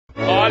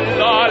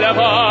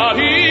va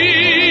vincerò,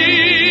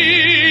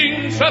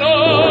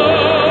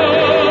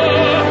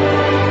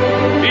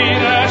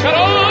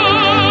 vincerò,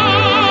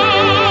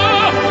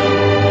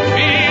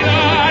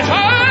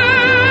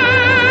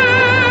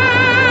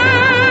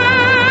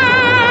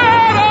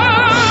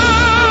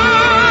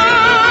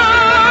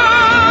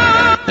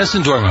 That's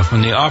Dorma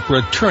from the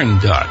opera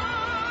Turandot.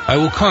 I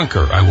will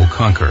conquer, I will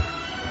conquer.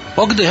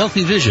 Welcome to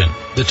Healthy Vision,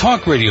 the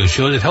talk radio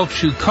show that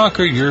helps you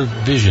conquer your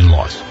vision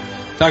loss.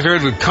 Dr.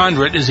 Edward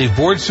Conrad is a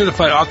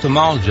board-certified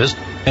ophthalmologist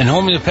and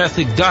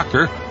homeopathic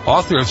doctor,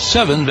 author of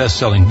 7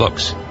 best-selling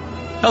books.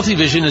 Healthy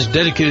Vision is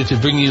dedicated to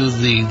bring you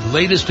the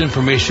latest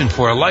information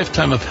for a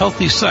lifetime of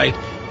healthy sight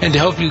and to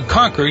help you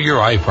conquer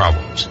your eye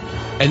problems.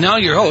 And now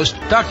your host,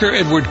 Dr.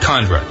 Edward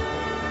Conrad.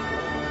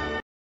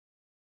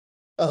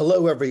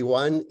 Hello,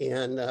 everyone,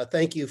 and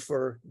thank you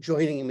for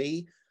joining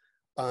me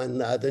on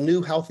the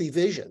new Healthy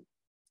Vision.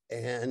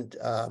 And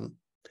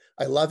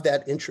I love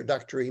that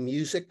introductory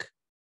music.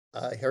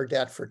 I heard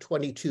that for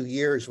 22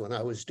 years when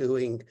I was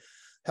doing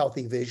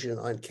Healthy Vision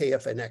on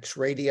KFNX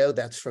radio.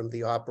 That's from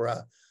the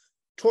opera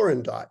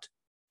Turandot.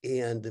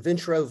 And the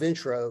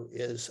Vintro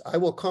is I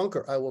will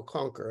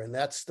conquer, and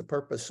that's the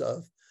purpose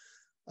of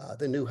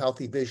the new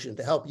Healthy Vision,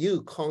 to help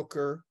you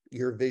conquer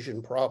your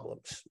vision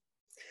problems.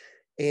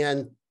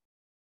 And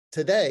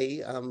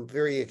today, I'm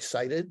very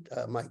excited.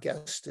 My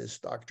guest is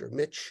Dr.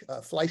 Mitch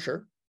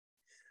Fleisher.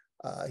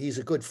 He's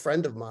a good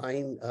friend of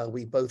mine.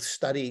 We both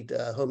studied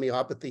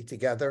homeopathy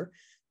together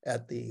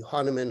at the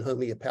Hahnemann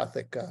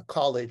Homeopathic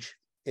College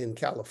in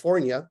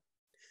California.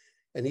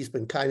 And he's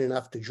been kind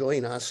enough to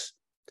join us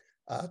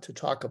to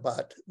talk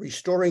about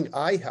restoring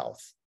eye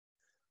health,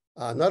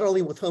 not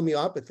only with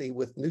homeopathy,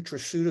 with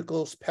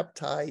nutraceuticals,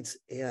 peptides,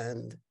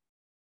 and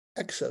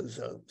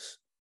exosomes.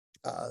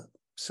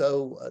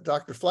 So,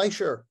 Dr.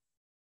 Fleisher,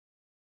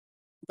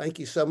 thank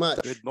you so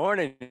much. Good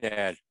morning,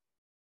 Ed.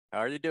 How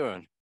are you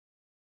doing?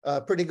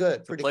 Pretty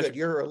good, pretty good.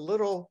 Your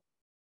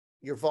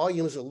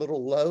volume's a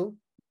little low.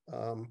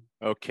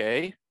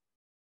 Okay.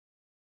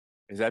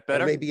 Is that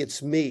better? Maybe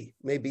it's me.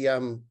 Maybe I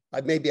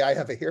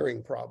have a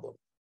hearing problem.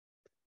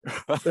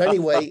 But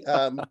anyway,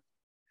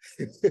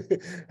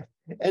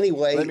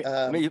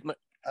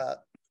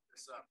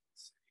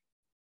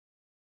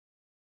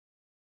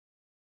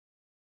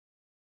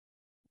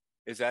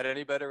 is that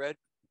any better, Ed?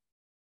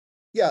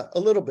 Yeah, a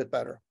little bit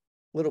better.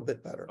 A little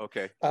bit better.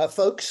 Okay.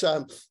 Folks,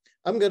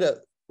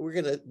 we're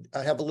gonna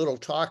have a little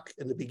talk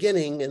in the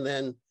beginning, and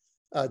then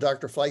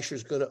Dr. Fleischer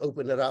is going to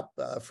open it up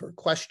for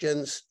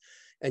questions,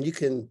 and you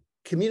can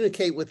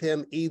communicate with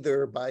him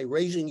either by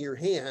raising your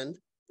hand.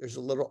 There's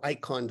a little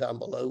icon down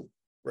below.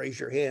 Raise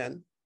your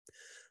hand,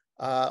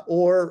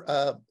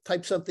 or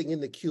type something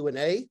in the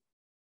Q&A,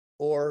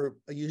 or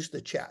use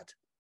the chat.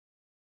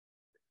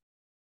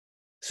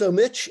 So,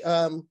 Mitch,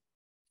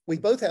 we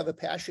both have a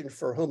passion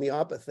for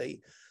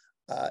homeopathy.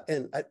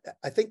 And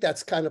I think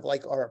that's kind of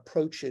like our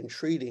approach in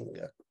treating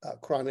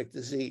chronic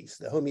disease,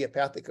 the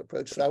homeopathic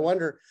approach. So I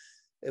wonder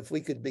if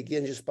we could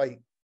begin just by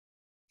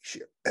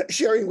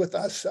sharing with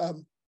us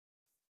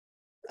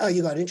how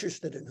you got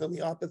interested in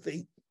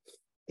homeopathy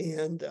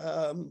and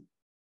a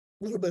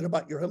little bit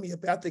about your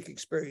homeopathic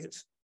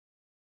experience.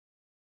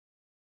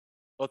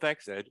 Well,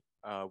 thanks, Ed.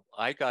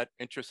 I got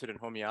interested in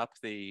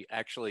homeopathy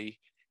actually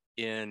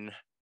in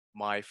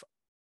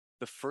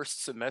the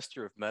first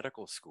semester of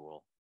medical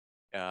school.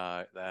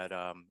 At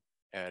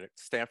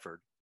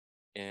Stanford,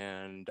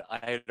 and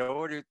I had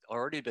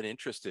already been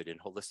interested in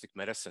holistic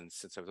medicine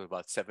since I was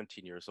about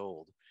 17 years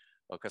old,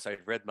 because I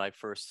read my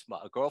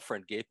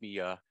girlfriend gave me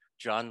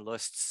John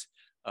Lust's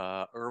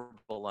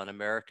Herbal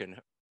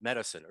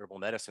Medicine,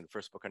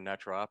 first book on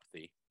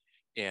naturopathy,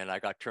 and I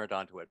got turned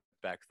on to it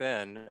back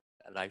then.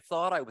 And I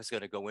thought I was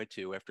going to go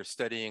into, after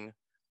studying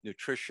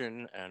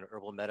nutrition and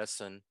herbal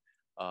medicine,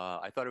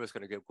 I thought I was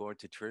going to go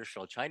into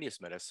traditional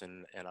Chinese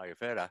medicine and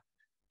Ayurveda.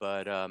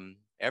 But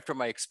after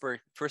my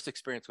first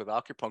experience with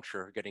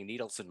acupuncture, getting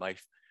needles in the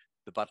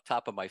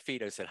top of my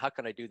feet, I said, how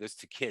can I do this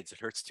to kids? It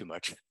hurts too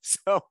much.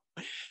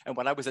 And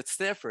when I was at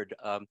Stanford,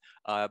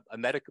 I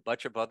met a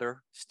bunch of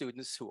other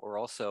students who are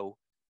also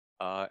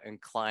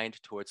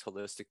inclined towards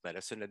holistic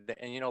medicine.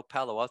 And you know,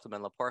 Palo Alto,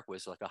 Menlo Park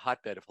was like a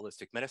hotbed of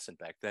holistic medicine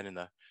back then in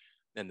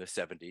the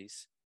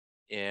 70s.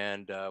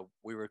 And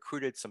we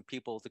recruited some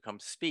people to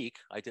come speak.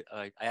 I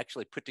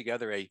actually put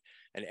together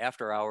an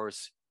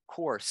after-hours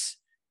course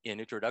in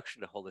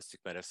Introduction to Holistic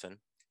Medicine.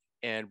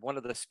 And one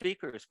of the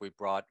speakers we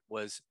brought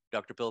was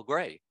Dr. Bill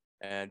Gray.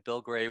 And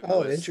Bill Gray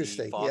was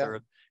the father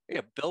of,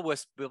 Bill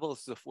was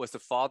the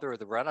father of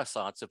the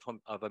Renaissance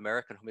of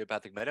American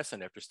homeopathic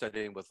medicine after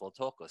studying with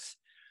Lotolkis.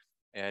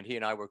 And he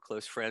and I were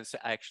close friends.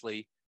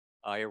 Actually,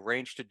 I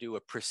arranged to do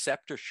a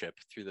preceptorship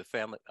through the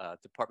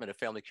Department of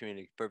Family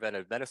Community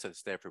Preventive Medicine at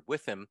Stanford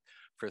with him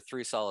for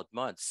 3 solid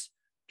months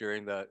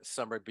during the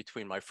summer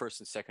between my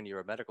first and second year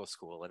of medical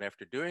school. And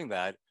after doing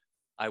that,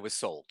 I was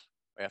sold.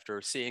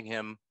 After seeing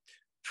him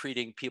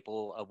treating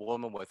a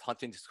woman with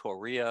Huntington's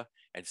chorea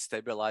and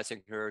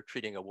stabilizing her,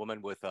 treating a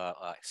woman with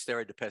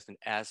steroid-dependent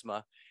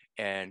asthma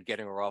and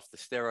getting her off the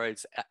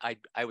steroids,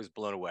 I was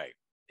blown away.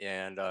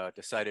 and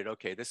decided,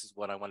 okay, this is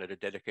what I wanted to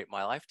dedicate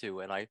my life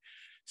to. And I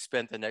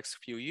spent the next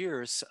few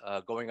years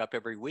going up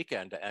every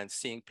weekend and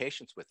seeing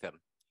patients with him.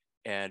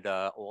 And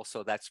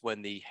also that's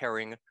when the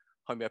Herring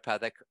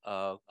homeopathic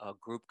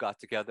group got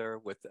together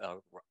with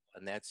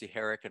Nancy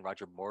Herrick and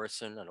Roger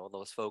Morrison and all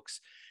those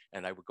folks.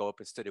 And I would go up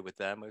and study with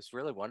them. It was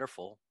really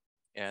wonderful.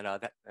 And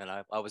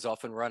I was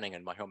off and running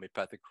in my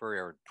homeopathic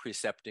career,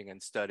 precepting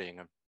and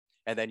studying.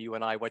 And then you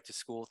and I went to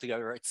school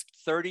together. It's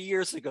 30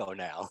 years ago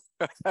now.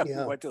 We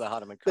Yeah. went to the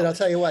Hahnemann College. But I'll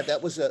tell you what,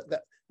 that was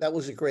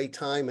a great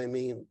time. I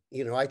mean,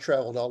 you know, I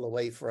traveled all the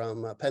way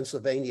from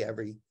Pennsylvania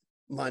every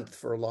month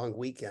for a long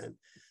weekend.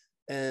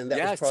 And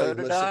that was probably so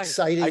the did most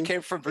exciting. I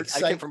came from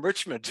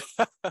Richmond.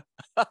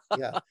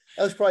 Yeah, that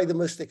was probably the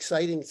most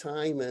exciting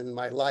time in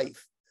my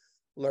life,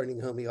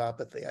 learning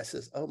homeopathy. I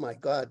says, oh my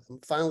God, I'm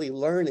finally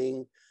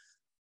learning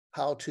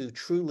how to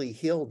truly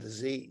heal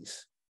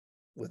disease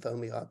with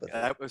homeopathy.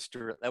 That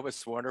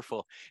was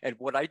wonderful. And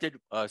what I did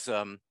was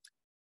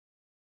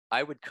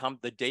I would come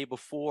the day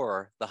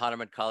before the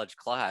Hahnemann College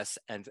class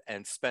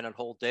and spend a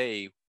whole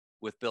day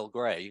with Bill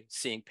Gray,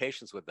 seeing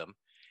patients with them.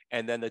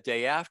 And then the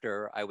day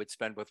after, I would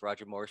spend with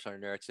Roger Morrison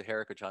and Eric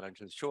Saharic at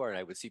Jonathan Shore, and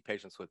I would see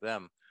patients with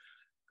them.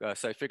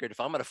 So I figured if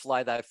I'm going to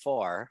fly that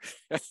far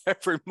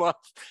every month,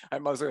 I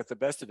might as well get the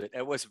best of it.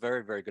 It was a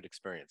very, very good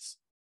experience.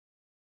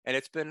 And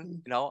it's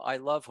been, you know, I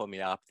love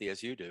homeopathy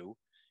as you do.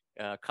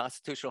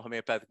 Constitutional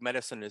homeopathic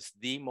medicine is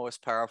the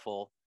most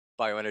powerful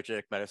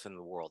bioenergetic medicine in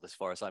the world, as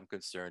far as I'm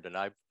concerned. And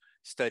I've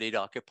studied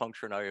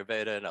acupuncture and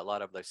Ayurveda and a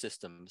lot of their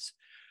systems.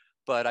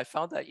 But I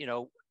found that, you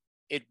know,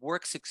 it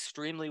works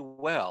extremely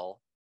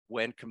well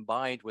when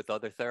combined with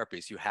other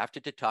therapies. You have to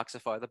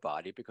detoxify the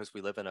body because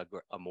we live in a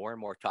more and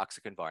more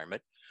toxic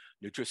environment.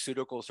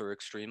 Nutraceuticals are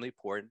extremely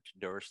important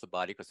to nourish the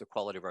body because the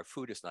quality of our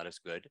food is not as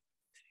good.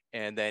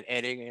 And then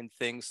adding in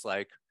things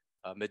like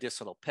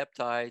medicinal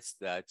peptides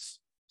that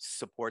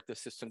support the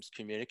system's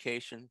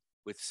communication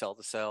with cell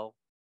to cell,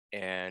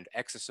 and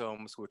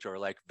exosomes, which are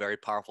like very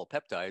powerful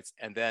peptides,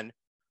 and then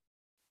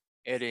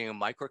adding a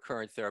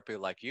microcurrent therapy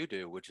like you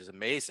do, which is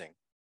amazing.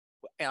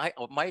 And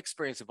my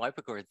experience of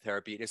microcurrent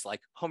therapy is like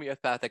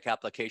homeopathic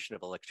application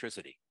of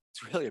electricity.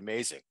 It's really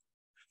amazing.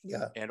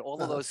 Yeah. And all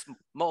of those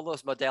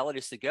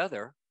modalities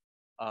together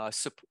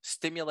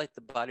stimulate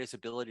the body's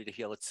ability to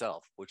heal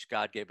itself, which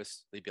God gave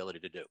us the ability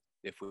to do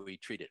if we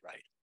treat it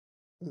right.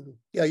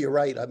 Yeah, you're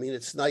right. I mean,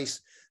 it's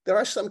nice. There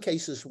are some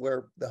cases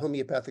where the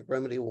homeopathic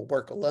remedy will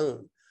work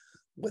alone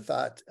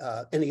without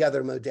any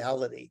other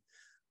modality.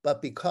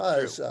 But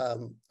because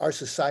our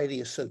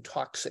society is so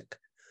toxic,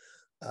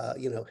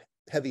 you know,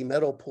 heavy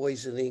metal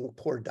poisoning,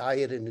 poor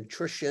diet and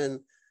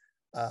nutrition,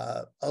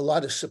 a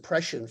lot of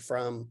suppression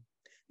from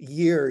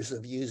years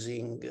of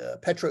using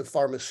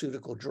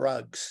petropharmaceutical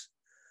drugs.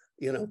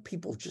 You know,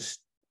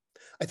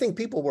 I think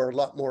people were a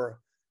lot more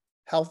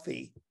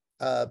healthy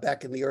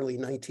back in the early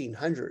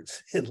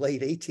 1900s and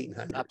late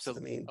 1800s.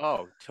 Absolutely. I mean,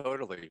 oh,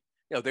 totally.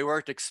 You know, they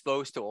weren't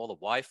exposed to all the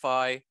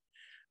Wi-Fi,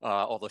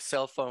 all the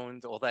cell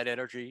phones, all that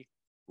energy,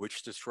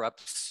 which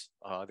disrupts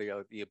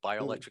the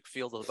bioelectric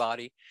field of the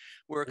body.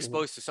 We're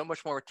exposed to so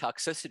much more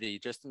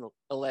toxicity just in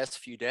the last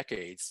few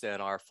decades than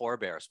our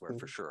forebears were,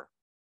 for sure.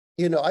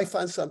 You know, I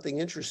found something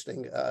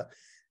interesting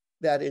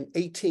that in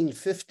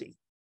 1850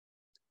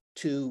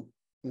 to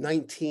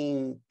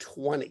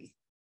 1920,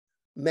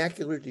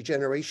 macular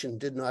degeneration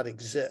did not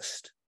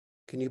exist.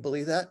 Can you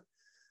believe that?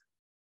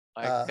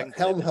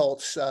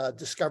 Helmholtz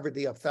discovered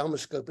the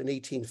ophthalmoscope in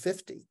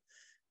 1850,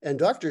 and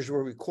doctors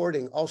were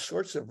recording all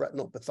sorts of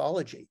retinal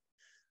pathology,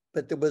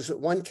 but there was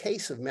one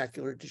case of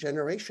macular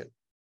degeneration.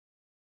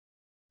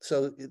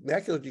 So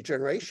macular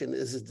degeneration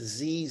is a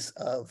disease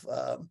of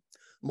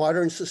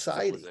modern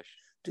society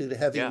due to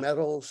heavy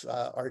metals,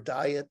 our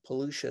diet,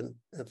 pollution,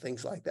 and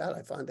things like that.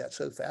 I find that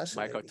so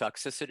fascinating.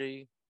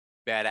 Mycotoxicity,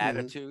 bad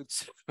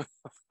attitudes.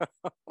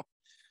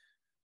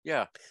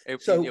 Yeah,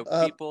 So you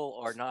know, people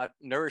are not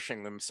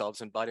nourishing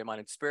themselves in body, mind,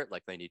 and spirit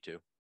like they need to.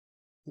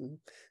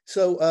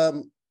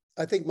 So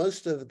I think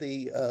most of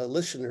the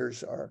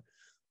listeners are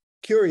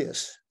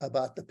curious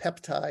about the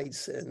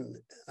peptides and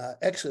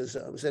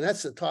exosomes, and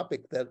that's a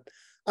topic that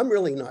I'm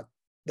really not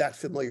that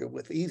familiar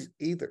with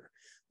either.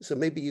 So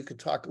maybe you could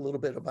talk a little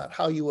bit about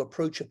how you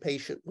approach a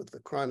patient with a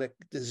chronic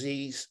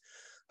disease,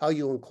 how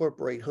you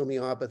incorporate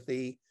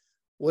homeopathy,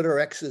 what are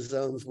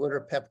exosomes, what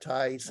are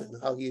peptides,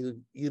 and how you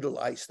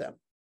utilize them.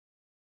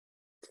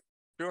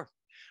 Sure.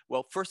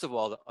 Well, first of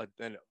all,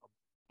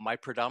 my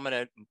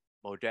predominant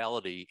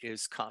modality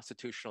is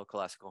constitutional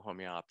classical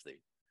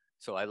homeopathy.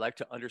 So I like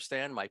to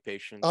understand my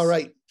patients. All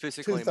right,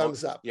 physically, 2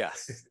 thumbs up. Yeah.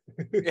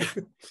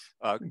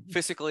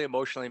 Physically,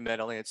 emotionally,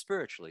 mentally, and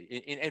spiritually.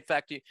 In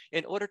fact,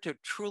 in order to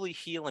truly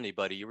heal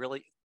anybody, you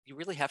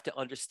really have to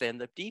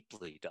understand them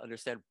deeply, to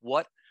understand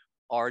what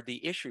are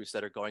the issues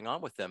that are going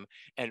on with them.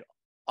 And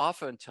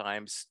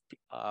oftentimes,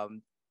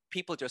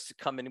 people just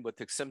come in with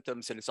the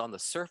symptoms and it's on the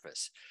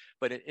surface.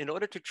 But in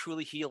order to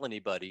truly heal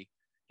anybody,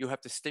 you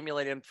have to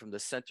stimulate them from the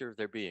center of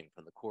their being,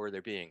 from the core of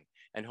their being.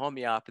 And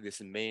homeopathy is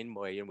the main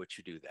way in which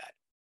you do that.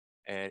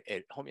 And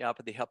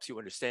homeopathy helps you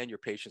understand your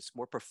patients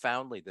more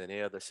profoundly than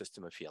any other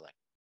system of healing,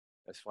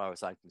 as far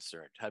as I'm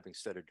concerned, having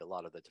studied a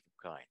lot of the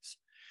different kinds.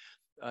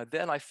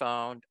 Then I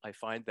find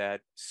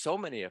that so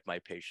many of my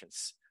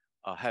patients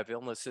have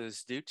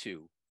illnesses due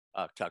to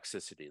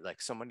toxicity.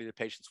 Like so many of the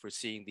patients we're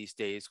seeing these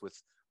days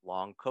with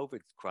long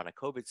COVID, chronic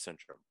COVID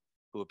syndrome,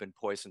 who have been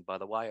poisoned by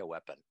the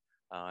bioweapon.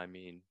 I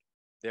mean,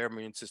 their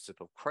immune system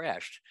have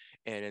crashed.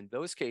 And in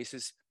those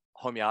cases,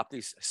 homeopathy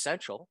is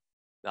essential.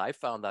 Now, I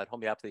found that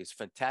homeopathy is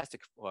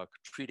fantastic for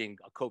treating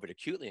COVID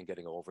acutely and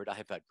getting over it.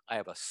 I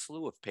have a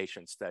slew of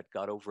patients that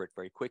got over it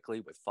very quickly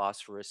with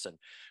phosphorus and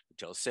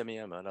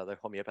gelsemium and other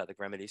homeopathic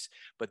remedies.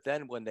 But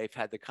then when they've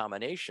had the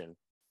combination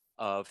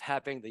of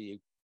having the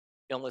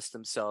illness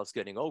themselves,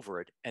 getting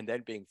over it, and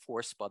then being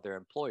forced by their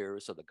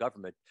employers or the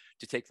government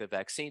to take the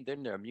vaccine,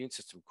 then their immune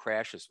system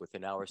crashes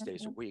within hours,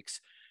 days, or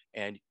weeks.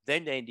 And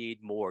then they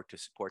need more to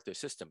support their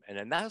system. And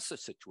in those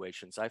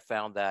situations, I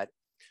found that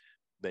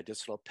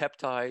medicinal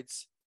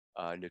peptides,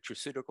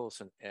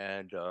 nutraceuticals,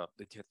 and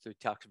the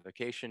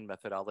detoxification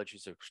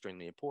methodologies are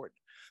extremely important.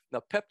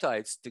 Now,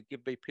 peptides, to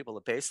give people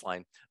a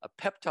baseline, a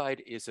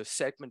peptide is a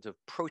segment of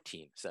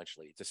protein,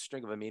 essentially. It's a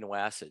string of amino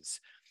acids.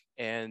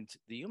 And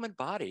the human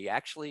body,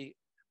 actually,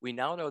 we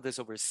now know there's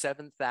over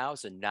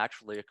 7,000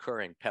 naturally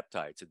occurring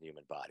peptides in the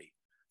human body.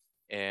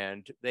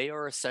 And they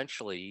are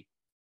essentially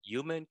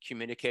human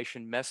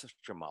communication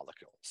messenger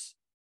molecules.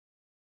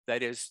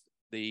 That is,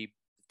 the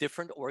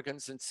different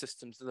organs and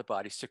systems of the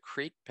body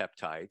secrete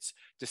peptides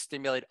to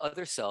stimulate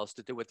other cells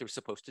to do what they're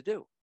supposed to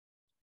do.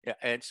 Yeah,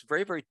 and it's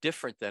very, very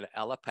different than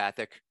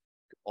allopathic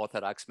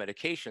orthodox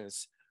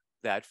medications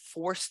that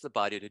force the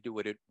body to do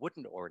what it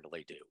wouldn't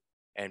ordinarily do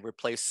and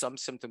replace some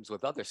symptoms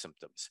with other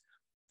symptoms.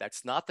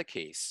 That's not the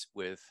case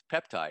with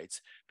peptides.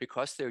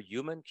 Because they're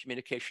human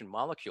communication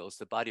molecules,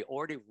 the body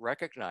already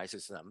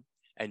recognizes them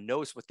and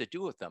knows what to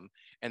do with them.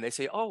 And they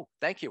say, oh,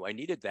 thank you, I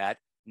needed that.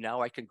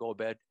 Now I can go to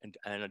bed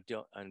and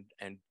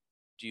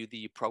do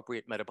the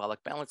appropriate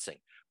metabolic balancing.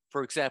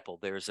 For example,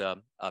 there's a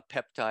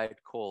peptide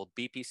called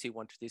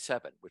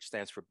BPC-157, which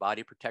stands for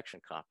body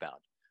protection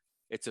compound.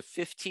 It's a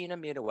 15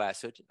 amino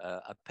acid,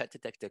 a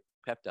pentadectic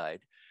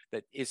peptide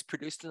that is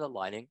produced in the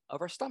lining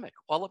of our stomach.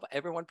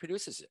 Everyone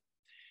produces it.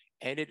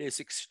 And it is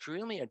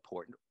extremely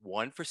important,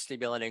 one, for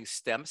stimulating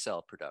stem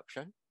cell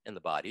production in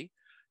the body,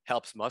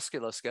 helps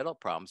musculoskeletal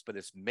problems, but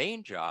its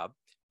main job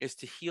is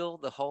to heal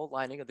the whole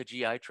lining of the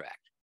GI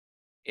tract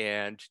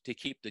and to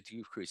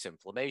decrease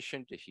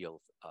inflammation, to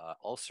heal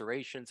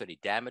ulcerations, any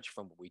damage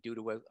from what we do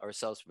to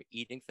ourselves from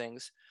eating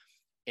things.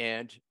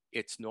 And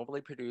it's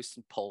normally produced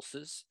in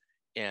pulses.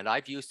 And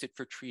I've used it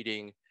for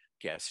treating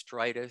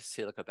gastritis,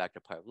 Helicobacter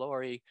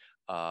pylori,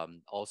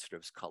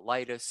 ulcerative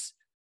colitis,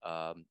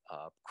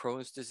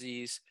 Crohn's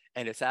disease,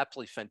 and it's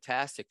absolutely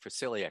fantastic for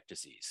celiac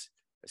disease.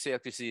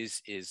 Celiac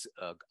disease is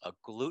a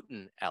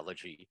gluten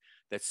allergy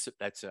that's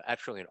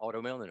actually an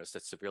autoimmune illness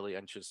that severely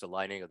injures the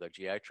lining of the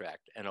GI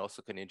tract and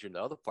also can injure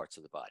the other parts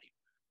of the body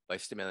by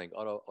stimulating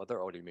other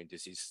autoimmune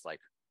diseases like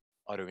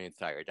autoimmune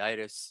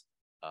thyroiditis,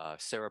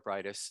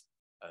 cerebritis,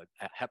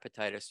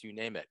 hepatitis, you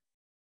name it.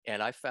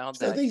 And I found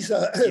that these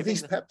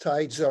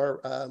peptides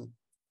are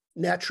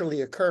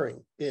naturally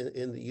occurring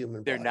in the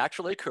human body. They're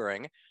naturally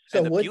occurring. So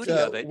and the beauty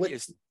of it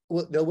is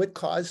what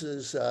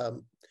causes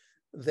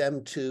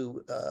them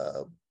to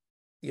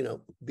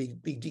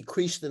be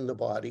decreased in the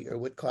body, or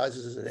what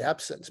causes an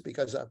absence?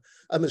 Because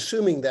I'm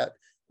assuming that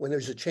when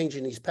there's a change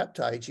in these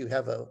peptides, you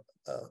have a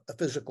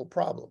physical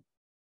problem.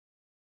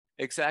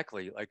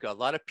 Exactly. Like a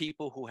lot of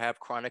people who have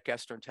chronic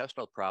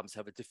gastrointestinal problems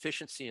have a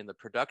deficiency in the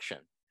production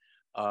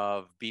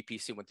of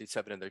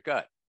BPC-157 in their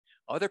gut.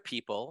 Other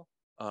people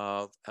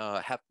who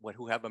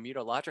have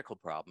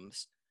immunological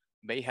problems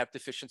may have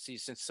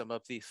deficiencies in some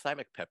of the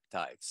thymic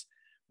peptides.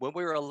 When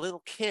we were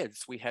little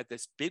kids, we had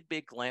this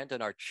big gland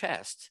in our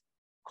chest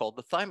called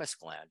the thymus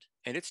gland,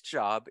 and its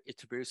job is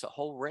to produce a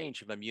whole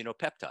range of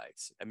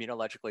immunopeptides,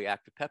 immunologically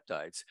active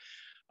peptides.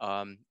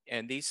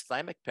 And these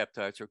thymic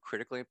peptides are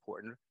critically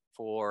important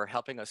for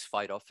helping us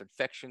fight off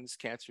infections,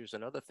 cancers,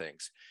 and other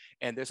things.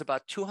 And there's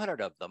about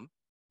 200 of them.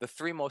 The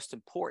three most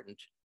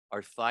important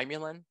are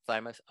thymulin,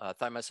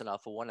 thymosin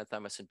alpha-1, and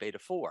thymosin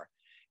beta-4.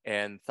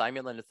 And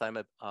thymulin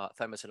and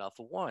thymosin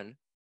alpha-1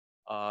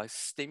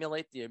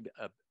 stimulate the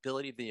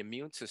ability of the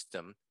immune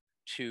system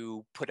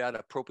to put out an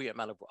appropriate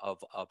amount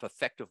of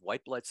effective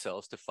white blood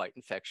cells to fight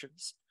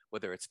infections,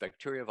 whether it's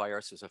bacteria,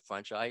 viruses, or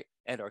fungi,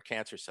 and our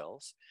cancer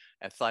cells.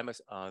 And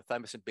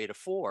thymosin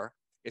beta-4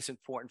 is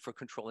important for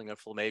controlling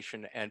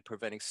inflammation and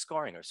preventing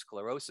scarring or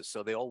sclerosis.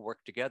 So they all work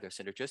together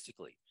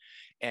synergistically.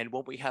 And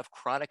when we have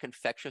chronic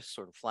infectious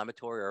or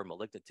inflammatory or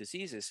malignant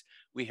diseases,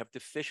 we have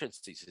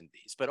deficiencies in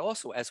these. But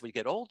also, as we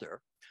get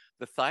older,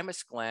 the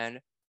thymus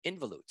gland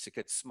involutes. It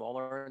gets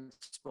smaller and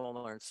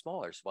smaller and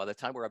smaller. So by the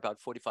time we're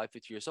about 45,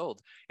 50 years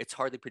old, it's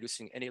hardly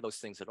producing any of those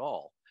things at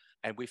all.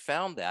 And we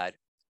found that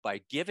by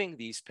giving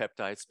these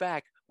peptides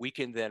back, we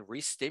can then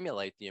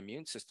re-stimulate the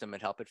immune system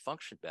and help it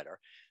function better.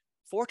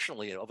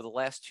 Fortunately, over the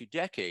last 2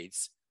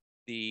 decades,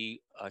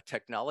 the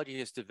technology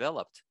has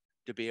developed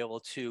to be able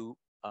to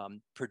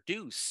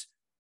produce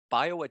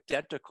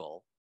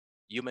bioidentical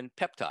human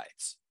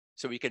peptides.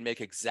 So we can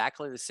make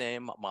exactly the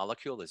same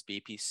molecule as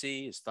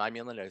BPC, as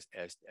thymulin, as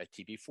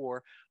TB4,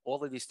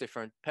 all of these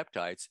different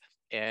peptides.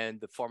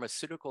 And the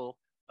pharmaceutical,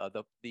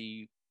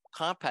 the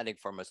compounding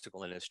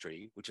pharmaceutical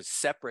industry, which is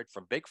separate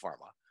from big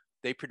pharma,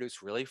 they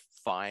produce really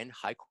fine,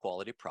 high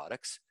quality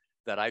products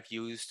that I've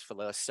used for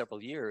the last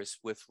several years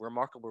with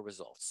remarkable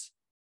results.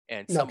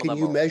 And Now, some of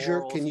them are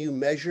oral. can you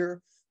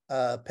measure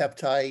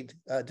peptide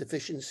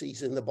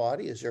deficiencies in the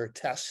body? Is there a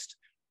test?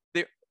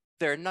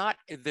 They're not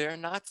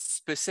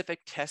specific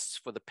tests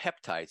for the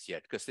peptides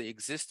yet because they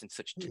exist in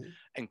such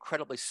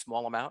incredibly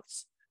small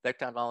amounts. That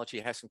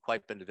technology hasn't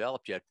quite been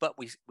developed yet, but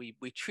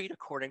we treat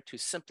according to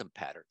symptom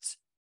patterns.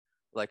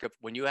 Like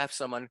when you have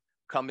someone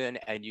come in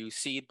and you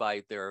see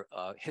by their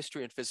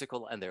history and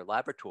physical and their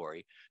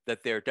laboratory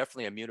that they're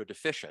definitely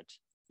immunodeficient,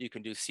 you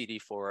can do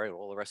CD4 and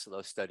all the rest of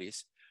those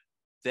studies.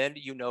 Then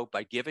you know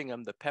by giving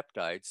them the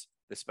peptides,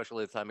 the special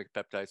thymic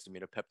peptides, the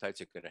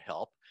immunopeptides are going to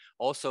help.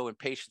 Also in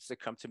patients that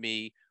come to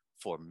me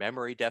for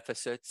memory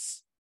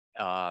deficits,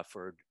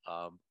 for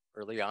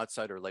early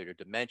onset or later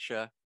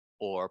dementia,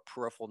 or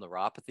peripheral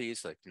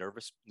neuropathies like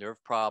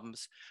nerve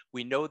problems,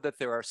 we know that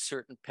there are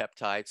certain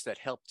peptides that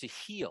help to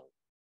heal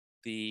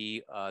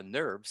the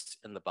nerves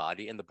in the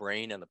body, in the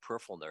brain and the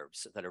peripheral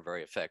nerves that are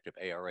very effective.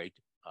 ARA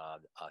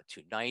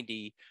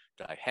 290,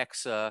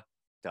 dihexa,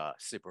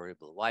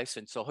 cerebral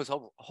lysine. So there's a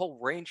whole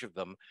range of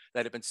them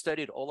that have been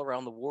studied all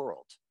around the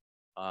world.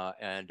 So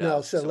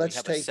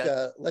let's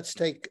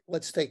take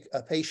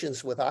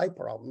patients with eye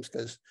problems,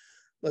 because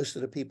most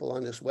of the people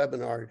on this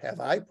webinar have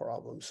eye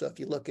problems. So if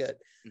you look at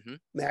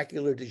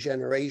macular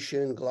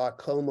degeneration,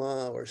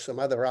 glaucoma, or some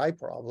other eye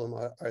problem,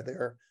 are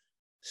there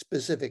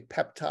specific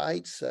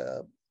peptides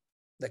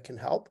that can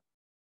help?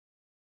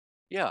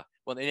 Yeah.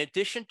 Well, in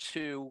addition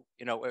to,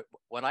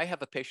 when I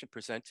have a patient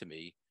present to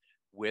me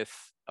with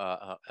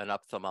an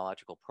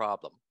ophthalmological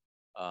problem,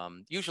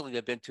 usually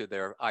they've been to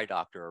their eye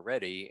doctor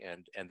already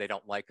and they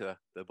don't like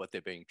what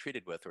they're being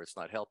treated with, or it's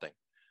not helping.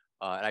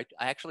 And I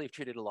actually have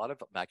treated a lot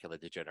of macular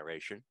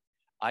degeneration.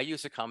 I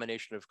use a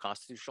combination of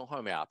constitutional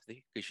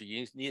homeopathy because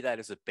you need that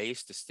as a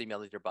base to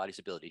stimulate your body's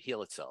ability to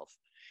heal itself.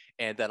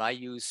 And then I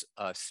use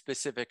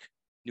specific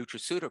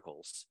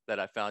nutraceuticals that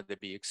I found to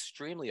be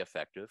extremely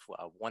effective.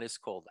 One is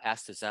called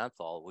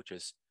astaxanthol, which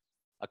is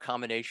a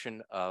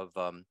combination of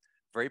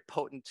very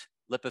potent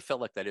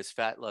lipophilic, that is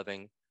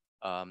fat-loving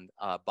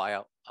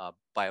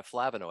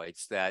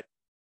bioflavonoids that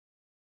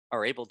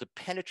are able to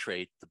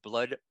penetrate the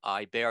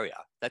blood-eye barrier.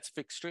 That's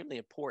extremely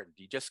important.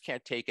 You just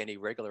can't take any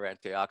regular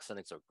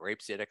antioxidants or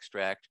grapeseed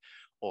extract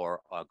or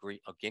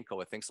ginkgo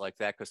or things like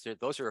that, because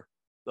those are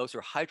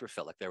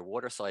hydrophilic. They're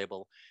water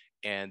soluble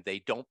and they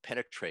don't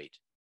penetrate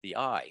the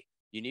eye.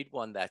 You need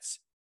one that's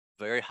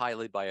very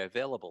highly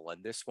bioavailable,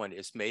 and this one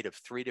is made of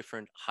 3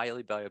 different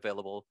highly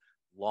bioavailable,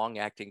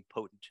 long-acting,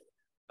 potent,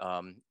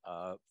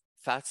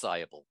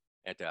 fat-soluble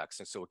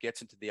antioxidants. So it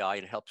gets into the eye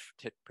and helps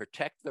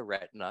protect the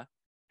retina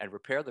and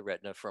repair the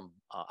retina from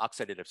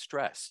oxidative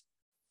stress.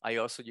 I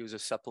also use a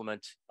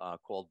supplement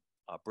called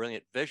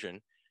Brilliant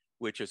Vision,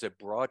 which is a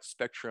broad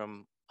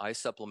spectrum eye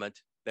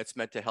supplement that's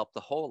meant to help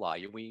the whole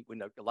eye. We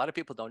know, a lot of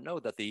people don't know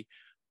that the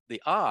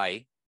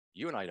eye,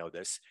 you and I know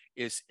this,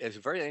 is a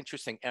very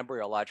interesting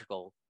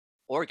embryological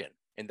organ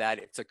in that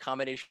it's a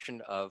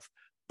combination of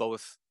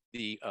both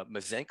the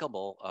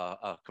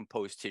mesenchymal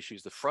composed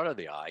tissues, the front of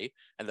the eye,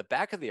 and the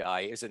back of the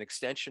eye is an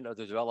extension of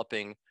the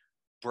developing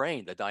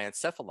brain, the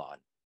diencephalon.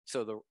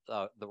 So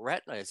the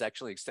retina is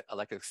actually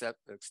like an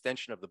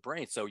extension of the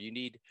brain. So you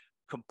need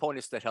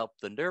components that help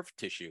the nerve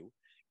tissue,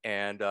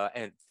 and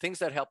things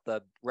that help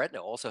the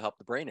retina also help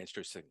the brain,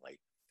 interestingly.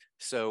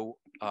 So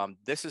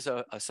this is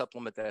a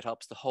supplement that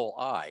helps the whole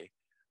eye.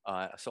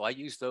 So I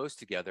use those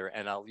together,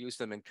 and I'll use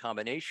them in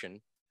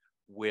combination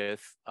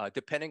with,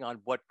 depending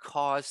on what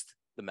caused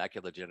the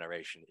macular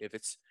degeneration. If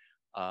it's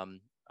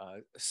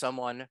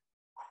someone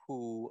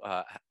who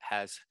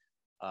has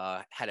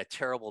had a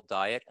terrible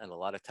diet and a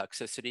lot of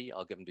toxicity,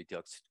 I'll give them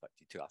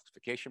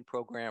detoxification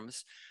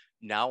programs.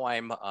 Now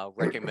I'm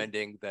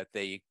recommending that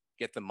they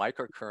get the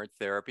microcurrent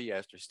therapy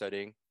after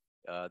studying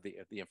the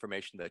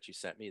information that you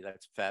sent me.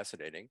 That's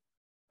fascinating.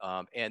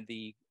 And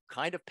the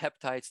kind of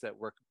peptides that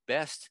work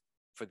best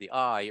for the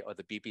eye are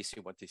the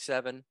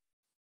BPC-137,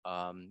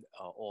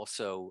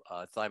 also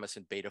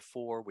thymosin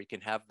beta-4. We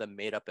can have them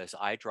made up as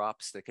eye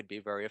drops that can be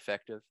very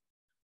effective.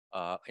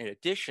 In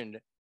addition,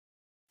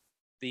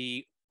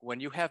 when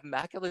you have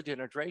macular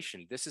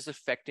degeneration, this is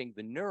affecting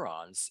the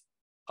neurons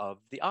of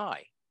the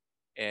eye.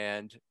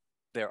 And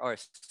there are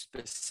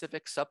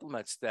specific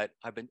supplements that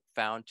have been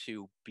found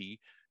to be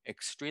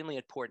extremely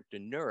important to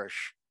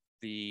nourish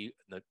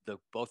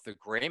both the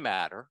gray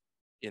matter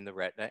in the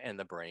retina and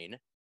the brain,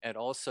 and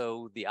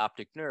also the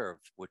optic nerve,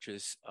 which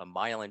is a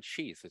myelin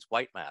sheath, it's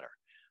white matter.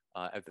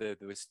 There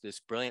was this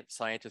brilliant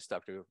scientist,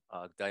 Dr.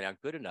 Diane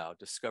Goodenow,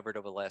 discovered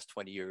over the last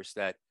 20 years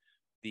that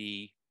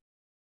the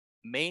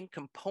main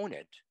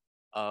component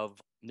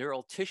of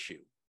neural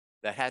tissue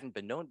that hadn't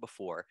been known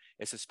before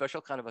is a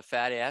special kind of a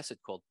fatty acid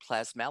called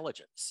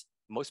plasmalogens.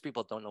 most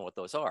people don't know what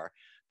those are.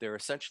 They're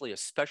essentially a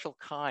special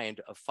kind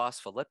of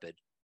phospholipid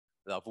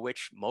of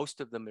which most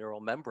of the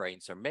neural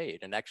membranes are made.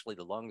 And actually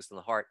the lungs and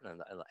the heart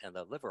and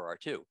the liver are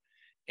too.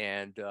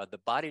 And the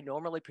body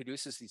normally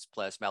produces these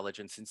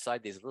plasmalogens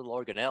inside these little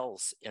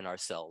organelles in our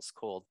cells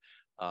called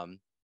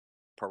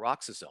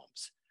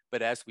peroxisomes.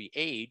 But as we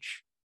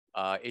age,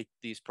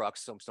 these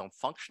peroxisomes don't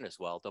function as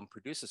well, don't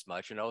produce as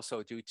much, and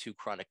also due to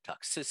chronic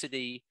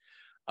toxicity,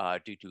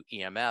 due to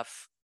EMF,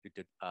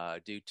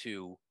 due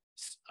to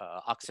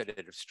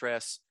oxidative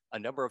stress, a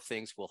number of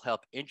things will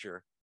help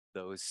injure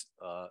those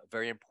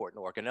very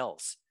important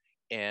organelles.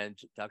 And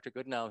Dr.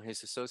 Goodenow and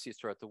his associates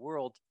throughout the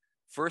world,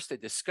 first they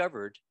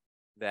discovered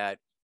that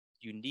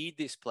you need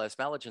these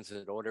plasmalogens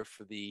in order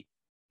for the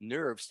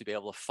nerves to be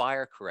able to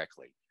fire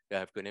correctly, to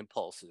have good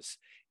impulses.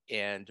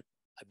 And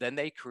then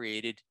they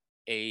created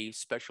a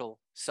special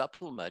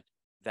supplement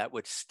that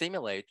would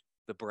stimulate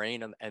the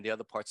brain and the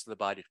other parts of the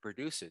body to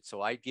produce it.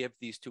 So I give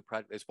these two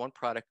products. There's one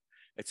product,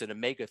 it's an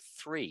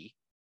omega-3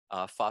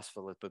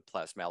 phospholipid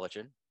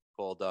plasmalogen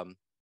called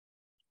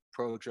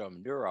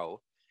Prodrome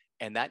Neuro,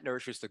 and that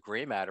nourishes the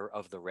gray matter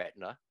of the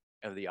retina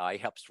and the eye,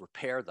 helps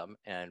repair them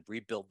and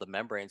rebuild the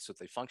membranes so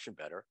they function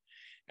better.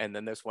 And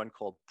then there's one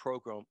called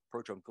Prodrome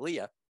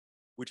Glia,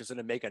 which is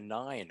an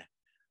omega-9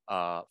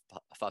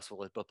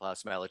 phospholipid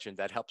plasmalogen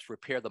that helps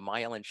repair the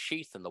myelin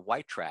sheath and the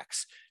white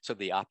tracks. So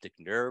the optic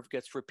nerve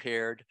gets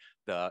repaired,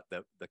 the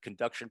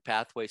conduction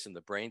pathways in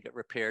the brain get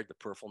repaired, the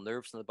peripheral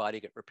nerves in the body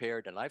get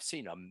repaired. And I've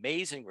seen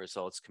amazing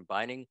results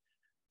combining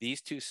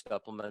these two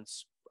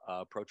supplements,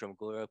 Prodrome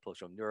Glia,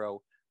 Prodrome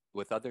Neuro,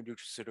 with other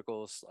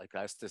nutraceuticals like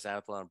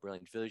astaxanthin,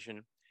 brilliant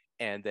vision,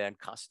 and then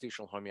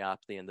constitutional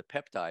homeopathy and the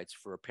peptides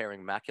for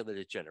repairing macular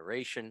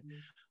degeneration,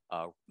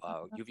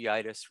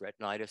 uveitis,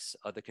 retinitis,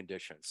 other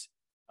conditions,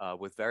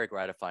 with very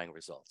gratifying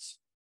results.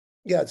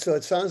 Yeah, so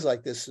it sounds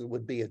like this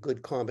would be a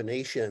good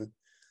combination,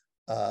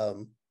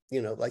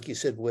 like you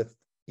said, with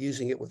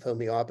using it with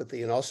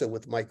homeopathy and also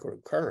with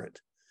microcurrent,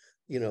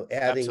 adding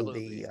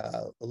Absolutely.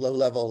 the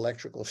low-level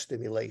electrical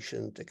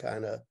stimulation to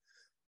kind of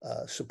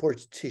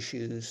support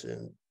tissues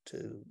and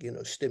to,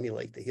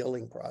 stimulate the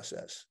healing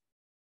process.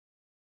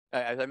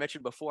 As I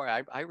mentioned before,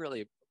 I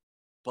really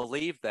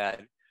believe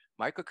that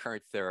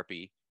microcurrent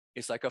therapy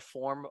is like a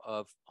form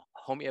of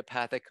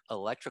homeopathic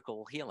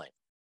electrical healing,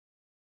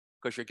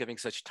 because you're giving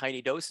such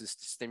tiny doses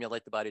to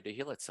stimulate the body to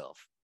heal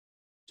itself,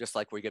 just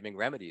like we're giving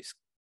remedies,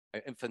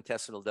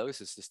 infinitesimal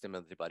doses to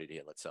stimulate the body to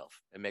heal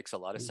itself. It makes a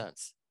lot of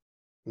sense.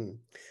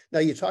 Now,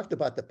 you talked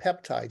about the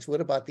peptides.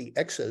 What about the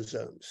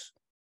exosomes?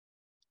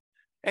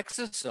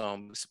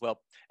 Exosomes,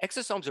 well,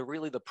 exosomes are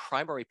really the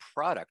primary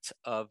product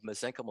of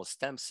mesenchymal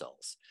stem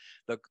cells.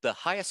 The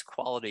highest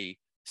quality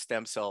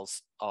stem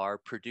cells are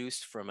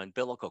produced from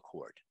umbilical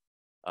cord,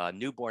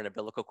 newborn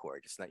umbilical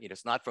cord.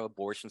 It's not for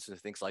abortions and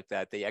things like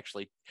that. They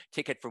actually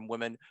take it from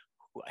women,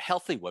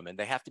 healthy women.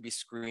 They have to be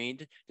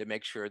screened to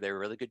make sure they're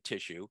really good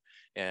tissue.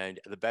 And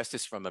the best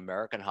is from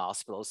American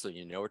hospitals, so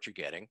you know what you're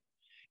getting.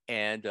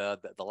 And the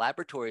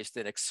laboratories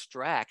then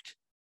extract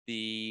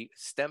the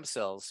stem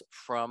cells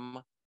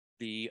from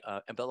the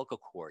umbilical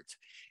cords.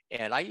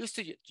 And I used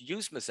to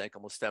use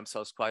mesenchymal stem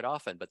cells quite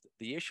often, but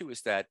the issue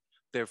is that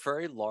they're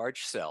very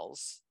large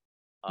cells.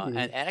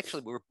 And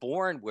actually we're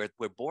born with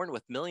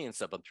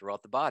millions of them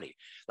throughout the body.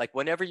 Like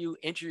whenever you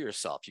injure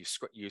yourself,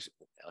 you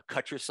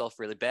cut yourself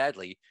really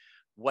badly,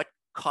 what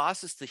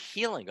causes the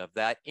healing of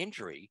that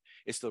injury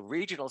is the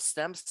regional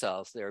stem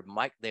cells.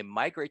 They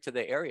migrate to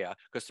the area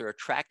because they're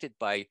attracted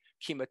by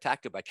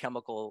chemotactic, by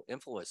chemical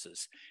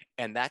influences,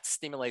 and that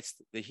stimulates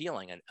the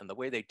healing. And the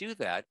way they do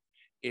that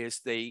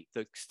is the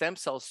stem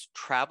cells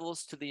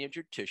travels to the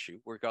injured tissue,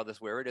 regardless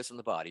where it is in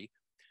the body.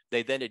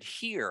 They then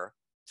adhere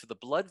to the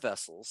blood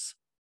vessels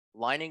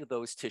lining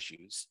those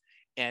tissues.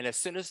 And as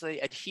soon as they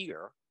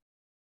adhere,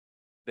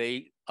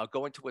 they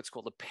go into what's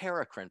called a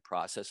paracrine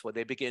process, where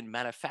they begin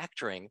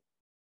manufacturing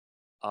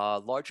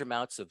large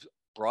amounts of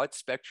broad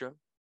spectrum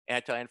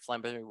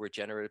anti-inflammatory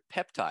regenerative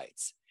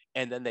peptides.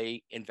 And then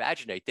they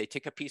invaginate, they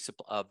take a piece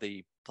of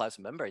the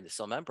plasma membrane, the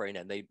cell membrane,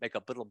 and they make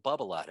a little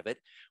bubble out of it,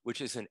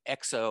 which is an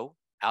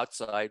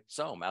outside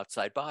zome,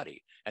 outside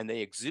body. And they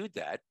exude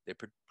that, they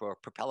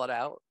propel it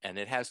out, and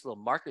it has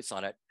little markers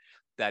on it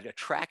that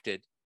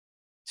attracted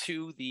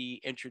to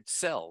the injured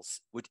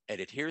cells, which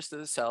it adheres to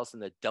the cells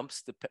and then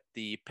dumps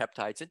the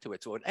peptides into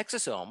it. So an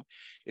exosome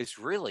is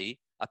really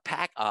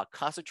a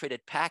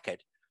concentrated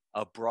packet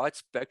of broad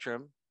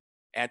spectrum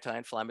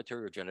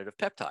anti-inflammatory regenerative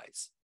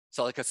peptides.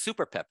 So like a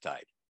super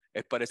peptide,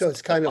 but it's, so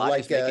it's kind of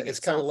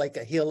like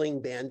a healing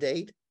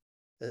Band-Aid,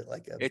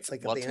 it's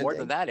more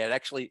than that.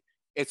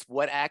 It's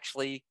what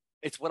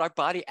our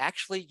body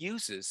actually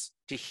uses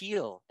to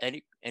heal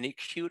any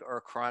acute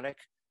or chronic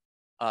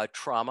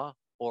trauma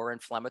or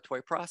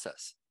inflammatory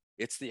process.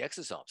 It's the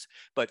exosomes.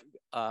 But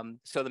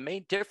so the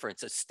main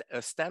difference,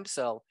 a stem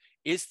cell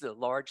is the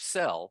large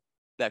cell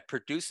that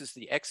produces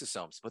the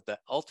exosomes, but the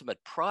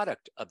ultimate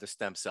product of the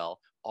stem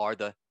cell are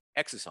the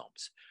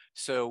exosomes.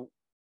 So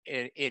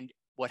in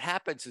what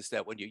happens is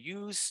that when you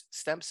use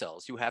stem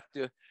cells, you have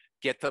to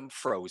get them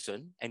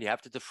frozen, and you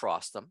have to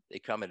defrost them. They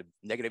come at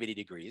negative 80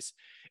 degrees.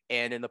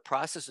 And in the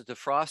process of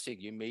defrosting,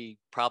 you may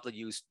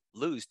probably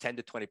lose 10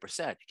 to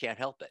 20%. You can't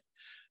help it.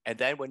 And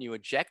then when you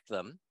inject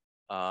them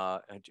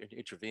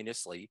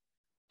intravenously,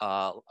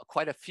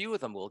 quite a few of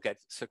them will get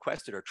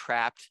sequestered or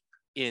trapped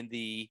in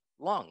the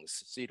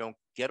lungs. So you don't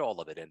get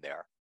all of it in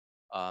there.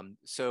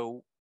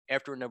 So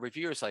after a number of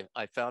years,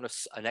 I found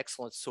an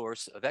excellent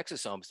source of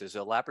exosomes. There's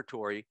a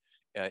laboratory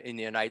in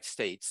the United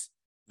States.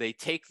 They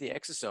take the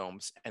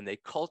exosomes and they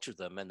culture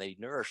them and they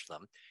nourish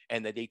them,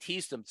 and then they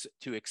tease them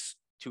to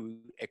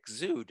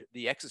exude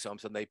the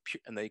exosomes, and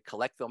they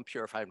collect them,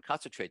 purify them,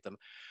 concentrate them.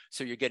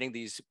 So you're getting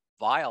these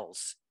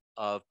vials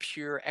of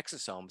pure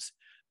exosomes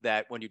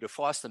that when you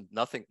defrost them,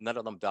 none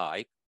of them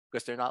die,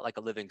 because they're not like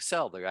a living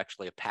cell. They're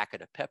actually a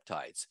packet of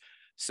peptides.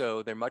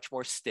 So they're much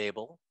more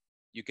stable.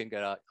 You can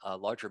get a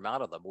larger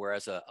amount of them,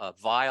 whereas a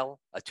 2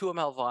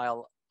 ml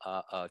vial,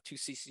 2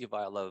 cc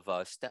vial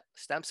of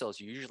stem cells,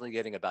 you're usually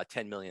getting about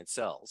 10 million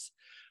cells.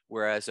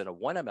 Whereas in a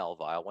 1 ml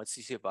vial, 1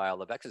 cc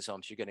vial of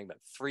exosomes, you're getting about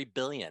 3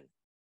 billion.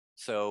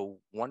 So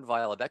 1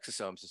 vial of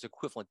exosomes is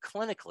equivalent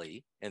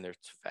clinically in their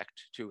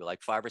effect to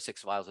like 5 or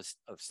 6 vials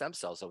of stem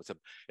cells. So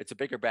it's a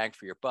bigger bang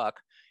for your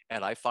buck.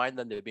 And I find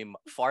them to be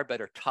far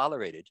better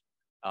tolerated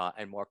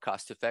and more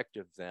cost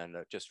effective than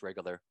just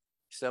regular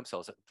stem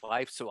cells.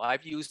 So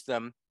I've used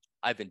them,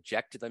 I've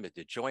injected them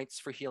into joints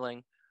for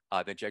healing.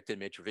 I've injected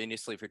them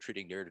intravenously for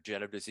treating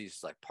neurodegenerative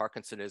diseases like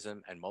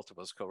Parkinsonism and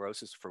multiple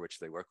sclerosis, for which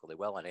they work really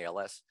well, and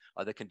ALS,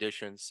 other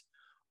conditions.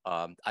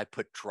 I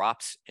put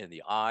drops in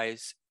the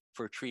eyes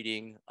for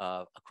treating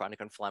chronic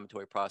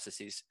inflammatory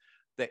processes.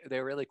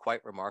 They're really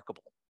quite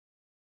remarkable.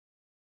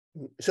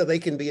 So they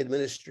can be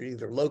administered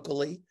either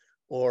locally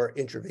or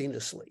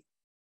intravenously?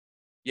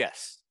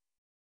 Yes,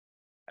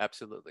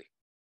 absolutely.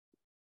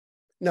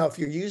 Now, if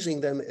you're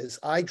using them as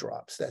eye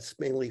drops, that's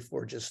mainly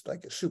for just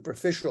like a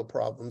superficial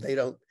problem. They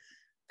don't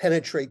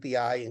penetrate the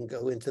eye and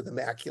go into the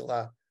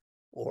macula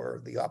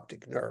or the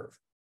optic nerve.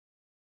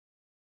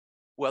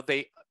 Well,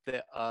 the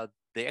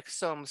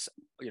exosomes,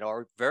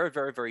 are very,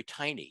 very, very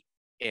tiny,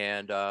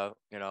 and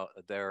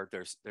they're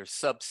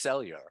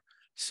subcellular,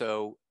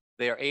 so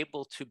they are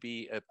able to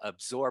be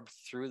absorbed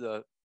through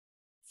the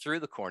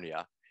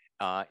cornea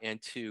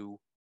into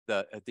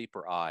a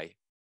deeper eye.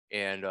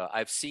 And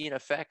I've seen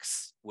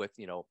effects with,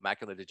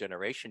 macular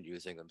degeneration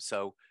using them.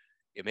 So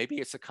maybe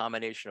it's a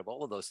combination of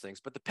all of those things,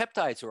 but the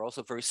peptides are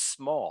also very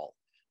small.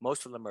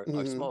 Most of them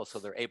are small, so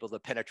they're able to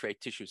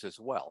penetrate tissues as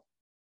well.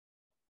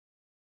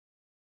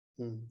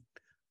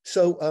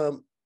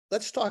 So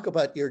let's talk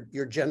about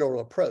your general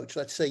approach.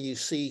 Let's say you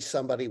see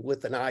somebody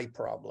with an eye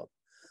problem.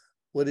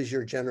 What is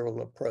your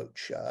general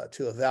approach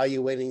to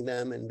evaluating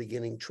them and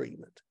beginning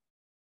treatment?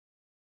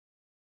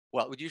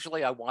 Well,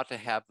 usually I want to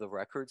have the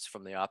records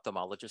from the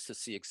ophthalmologist to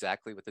see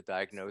exactly what the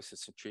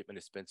diagnosis and treatment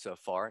has been so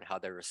far and how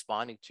they're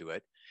responding to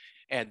it.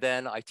 And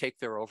then I take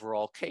their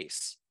overall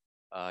case.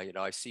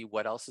 I see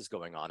what else is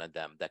going on in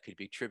them that could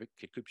be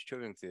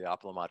contributing to the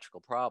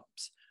ophthalmological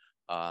problems.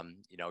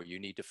 You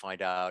need to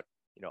find out,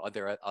 are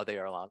they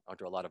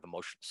under a lot of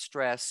emotional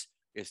stress?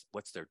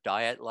 What's their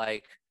diet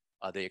like?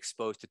 Are they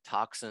exposed to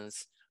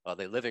toxins? Are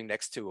they living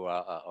next to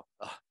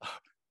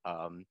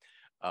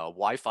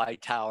Wi-Fi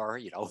tower?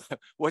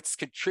 What's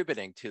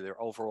contributing to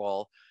their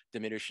overall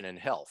diminution in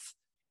health,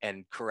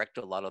 and correct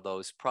a lot of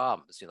those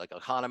problems. Like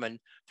Hahnemann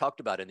talked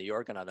about in the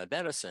Organon of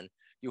Medicine,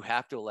 you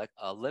have to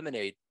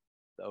eliminate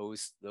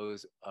those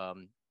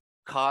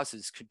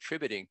causes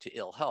contributing to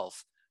ill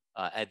health,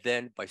 and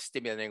then by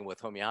stimulating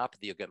with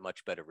homeopathy, you'll get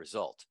much better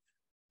result.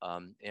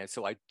 And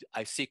so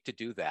I seek to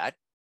do that,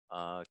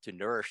 to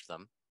nourish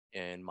them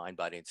in mind,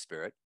 body, and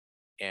spirit.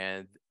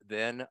 And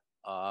then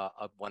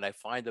when I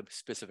find a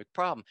specific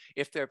problem,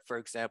 if they're, for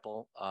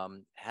example,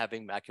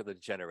 having macular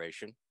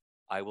degeneration,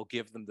 I will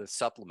give them the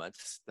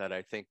supplements that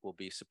I think will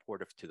be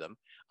supportive to them.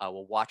 I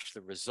will watch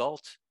the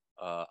result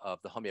of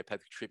the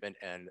homeopathic treatment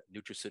and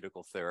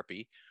nutraceutical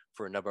therapy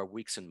for a number of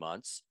weeks and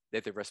months.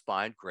 If they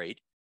respond,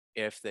 great.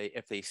 If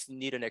they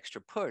need an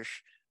extra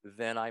push,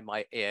 then I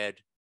might add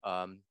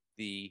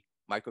the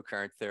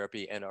microcurrent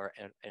therapy and our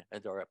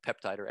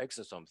peptide or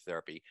exosome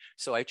therapy.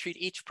 So I treat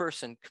each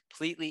person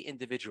completely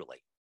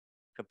individually,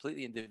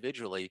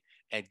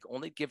 and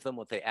only give them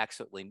what they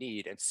absolutely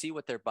need and see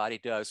what their body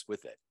does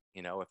with it.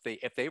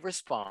 If they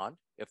respond,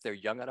 if they're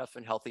young enough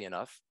and healthy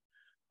enough,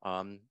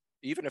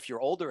 even if you're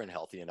older and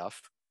healthy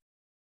enough,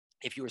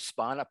 if you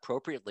respond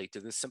appropriately to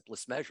the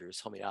simplest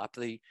measures,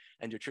 homeopathy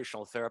and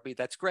nutritional therapy,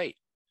 that's great.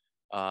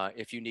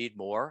 If you need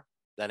more,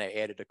 then I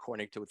add it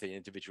according to what the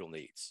individual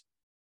needs.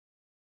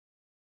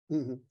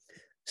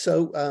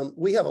 So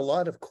we have a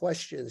lot of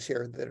questions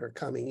here that are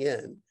coming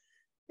in,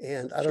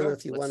 and I don't know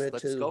if you wanted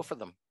to go for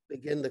them.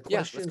 Begin the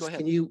questions. Yeah, let's go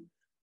ahead.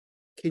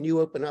 Can you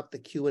open up the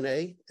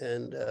Q&A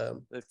and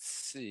let's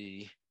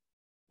see.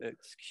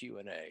 It's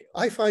Q&A.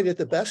 I find it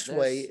the best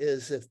way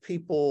is if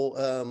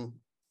people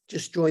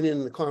just join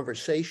in the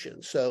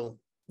conversation. So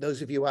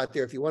those of you out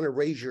there, if you want to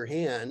raise your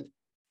hand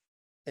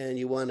and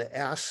you want to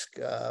ask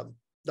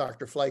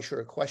Dr. Fleisher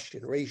a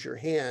question, raise your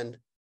hand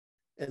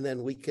and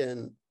then we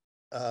can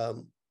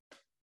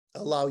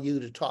allow you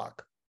to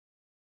talk.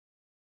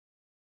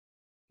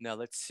 Now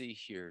let's see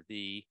here.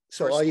 The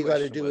So first all you got to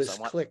question do was, is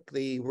click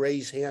the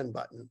raise hand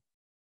button.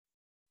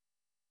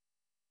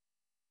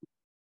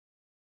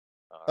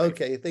 all right.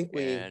 Okay, I think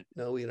And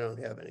no, we don't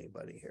have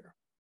anybody here.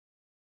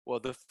 well,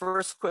 the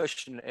first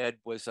question, Ed,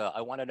 was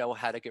I want to know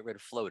how to get rid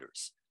of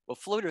floaters. Well,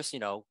 floaters,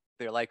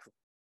 they're like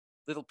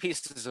little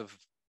pieces of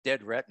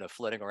dead retina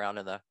floating around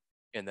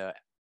in the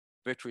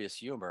vitreous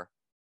humor.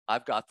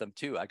 I've got them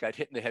too. I got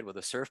hit in the head with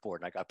a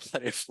surfboard and I got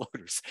plenty of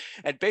floaters.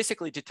 And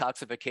basically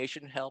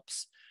detoxification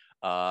helps.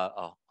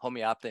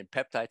 Homeopathy and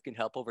peptide can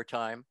help over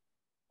time.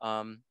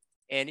 And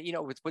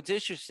what's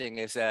interesting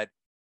is that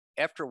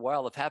after a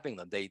while of having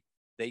them,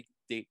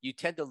 you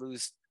tend to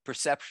lose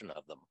perception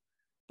of them.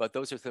 But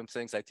those are some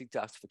things. I think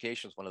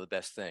detoxification is one of the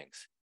best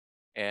things.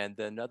 And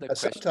another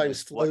question Sometimes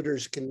is,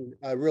 floaters can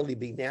really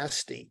be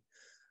nasty.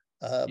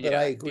 But yeah,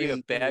 I if you agree.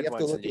 have bad You have to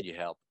ones, look then at, you need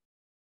help.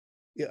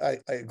 yeah,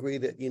 I agree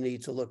that you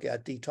need to look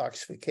at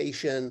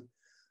detoxification,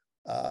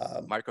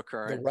 the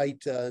Microcurrent. right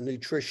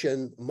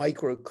nutrition.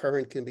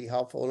 Microcurrent can be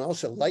helpful, and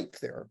also light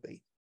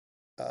therapy.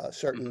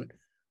 Certain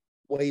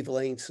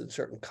wavelengths and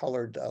certain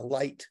colored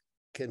light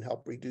can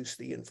help reduce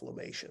the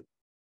inflammation.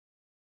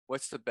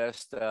 What's the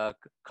best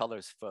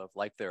colors for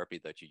light therapy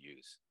that you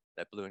use?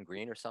 That blue and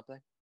green or something?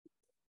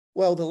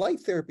 Well, the light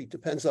therapy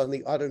depends on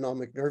the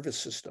autonomic nervous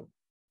system.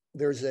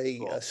 There's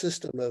a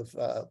system of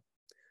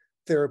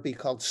therapy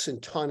called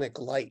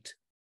syntonic light.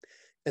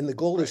 And the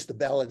goal is to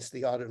balance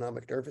the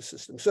autonomic nervous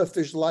system. So if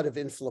there's a lot of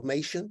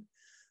inflammation,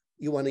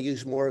 you want to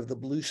use more of the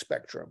blue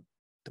spectrum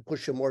to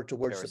push them more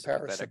towards the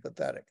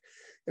parasympathetic.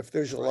 If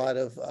there's a lot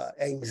of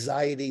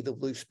anxiety, the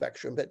blue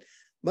spectrum. But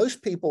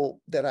most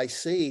people that I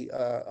see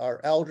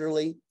are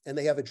elderly and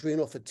they have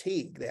adrenal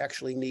fatigue. They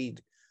actually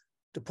need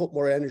to put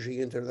more energy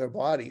into their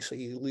body. So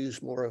you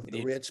lose more of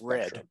the red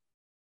spectrum.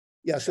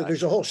 Yeah, so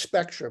there's a whole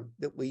spectrum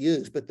that we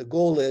use, but the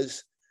goal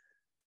is,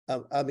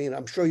 I mean,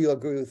 I'm sure you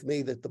agree with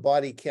me that the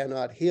body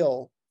cannot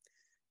heal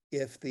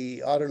if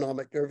the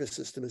autonomic nervous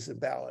system is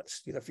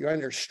imbalanced. If you're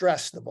under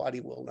stress, the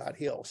body will not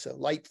heal. So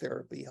light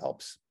therapy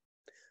helps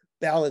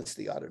balance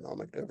the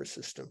autonomic nervous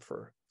system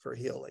for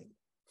healing.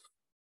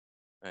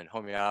 And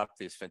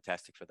homeopathy is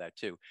fantastic for that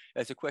too.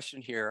 There's a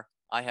question here.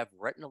 I have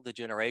retinal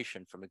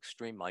degeneration from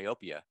extreme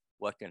myopia.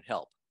 What can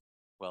help?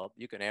 Well,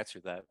 you can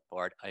answer that,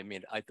 Bart. I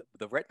mean,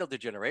 the retinal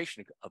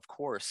degeneration, of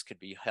course, could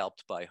be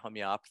helped by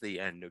homeopathy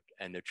and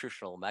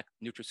nutritional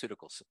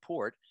nutraceutical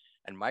support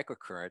and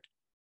microcurrent.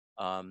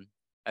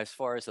 As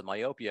far as the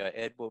myopia,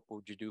 Ed, what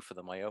would you do for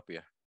the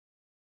myopia?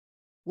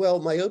 Well,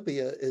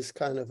 myopia is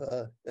kind of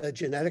a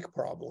genetic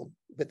problem,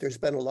 but there's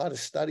been a lot of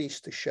studies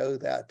to show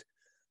that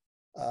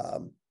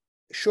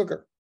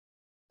sugar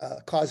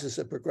causes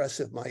a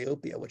progressive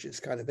myopia, which is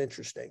kind of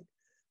interesting.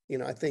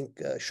 I think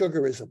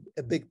sugar is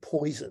a big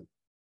poison.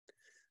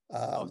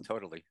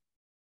 Totally.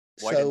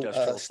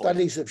 So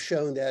studies have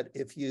shown that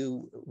if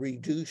you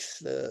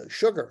reduce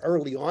sugar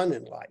early on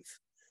in life,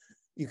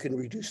 you can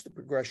reduce the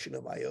progression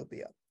of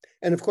myopia.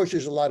 And of course,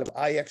 there's a lot of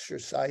eye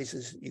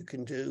exercises you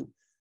can do.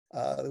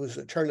 There was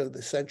a turn of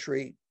the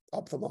century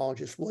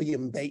ophthalmologist,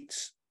 William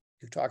Bates,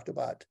 who talked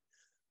about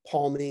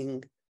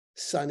palming,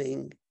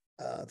 sunning.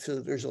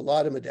 So there's a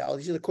lot of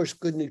modalities. And of course,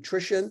 good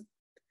nutrition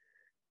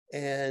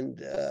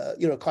and,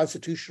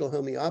 constitutional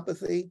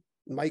homeopathy,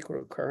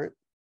 microcurrent,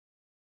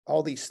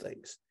 all these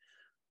things.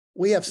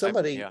 We have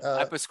somebody.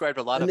 I prescribed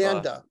a lot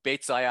of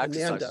Bates eye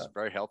exercises.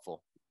 Very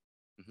helpful.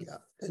 Yeah,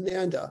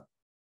 Ananda.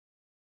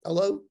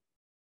 Hello.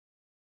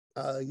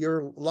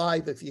 You're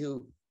live if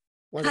you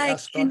want to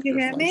ask Dr. Can you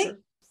hear Fleisher. me?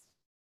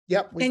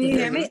 Yep. Can you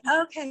hear me?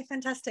 Okay,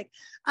 fantastic.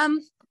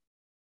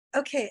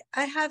 Okay,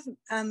 I have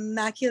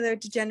macular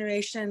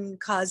degeneration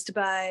caused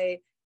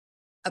by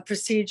a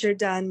procedure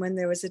done when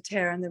there was a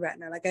tear in the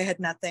retina. Like I had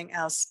nothing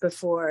else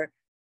before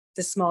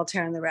the small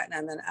tear in the retina,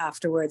 and then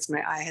afterwards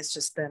my eye has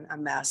just been a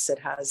mess. It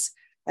has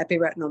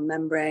epiretinal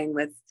membrane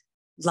with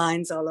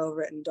lines all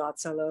over it and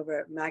dots all over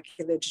it,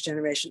 macular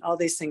degeneration. All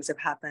these things have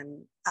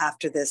happened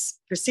after this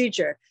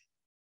procedure.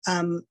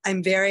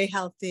 I'm very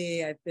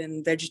healthy. I've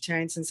been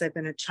vegetarian since I've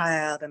been a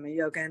child. I'm a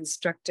yoga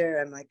instructor.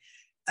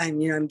 I'm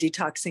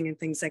detoxing and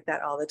things like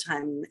that all the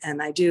time.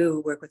 And I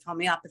do work with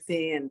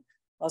homeopathy and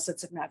all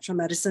sorts of natural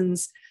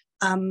medicines.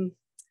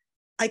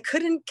 I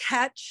couldn't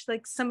catch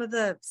like some of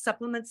the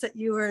supplements that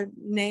you were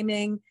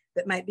naming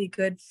that might be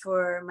good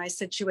for my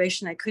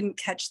situation. I couldn't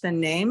catch the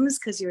names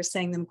because you were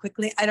saying them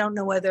quickly. I don't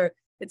know whether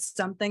it's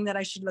something that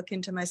I should look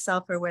into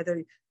myself or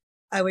whether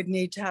I would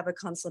need to have a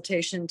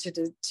consultation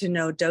to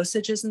know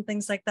dosages and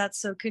things like that.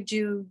 So could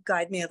you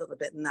guide me a little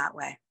bit in that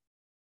way?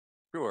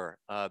 Sure.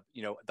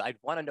 I'd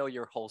want to know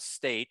your whole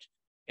state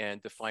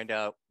and to find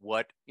out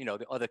what,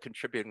 the other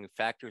contributing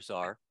factors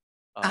are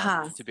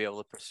to be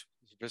able to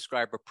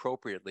prescribe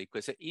appropriately,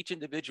 because each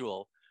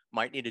individual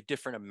might need a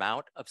different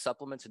amount of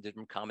supplements, a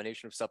different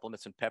combination of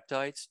supplements and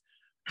peptides.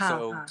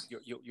 So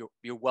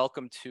you're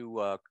welcome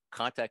to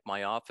contact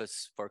my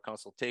office for a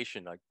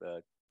consultation. Like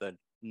the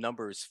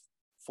number is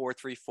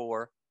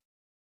 434-361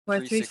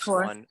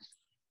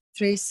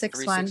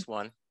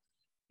 361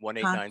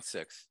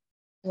 1896.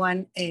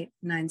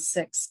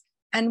 1896.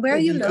 And where are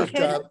Maybe you you could,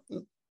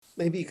 located?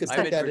 maybe you could I'm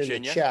put in that in the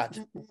Virginia. chat.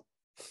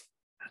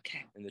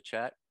 Okay. In the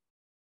chat.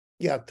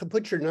 Yeah, to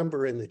put your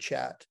number in the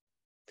chat.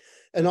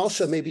 And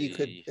also maybe you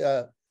could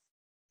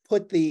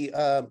put the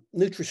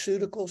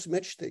nutraceuticals,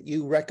 Mitch, that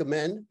you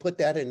recommend, put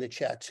that in the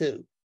chat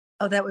too.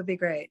 Oh, that would be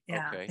great.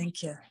 Yeah, Okay.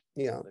 thank you.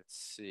 Yeah.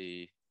 Let's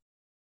see.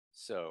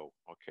 So,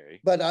 okay.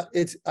 But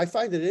I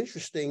find it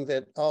interesting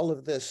that all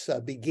of this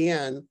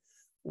began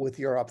with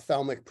your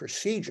ophthalmic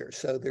procedure.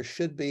 So there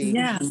should be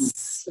Yes.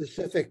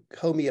 specific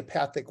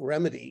homeopathic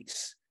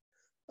remedies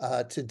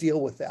to deal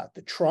with that,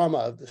 the trauma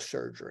of the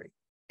surgery.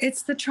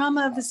 It's the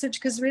trauma of the surgery,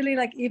 because really,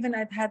 like, even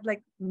I've had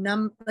like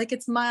like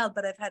it's mild,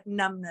 but I've had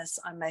numbness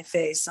on my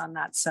face on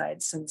that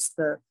side since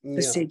the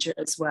procedure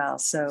as well.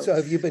 So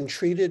have you been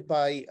treated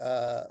by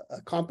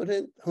a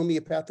competent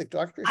homeopathic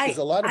doctor? Because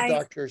a lot of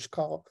doctors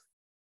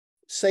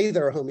say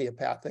they're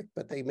homeopathic,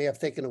 but they may have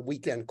taken a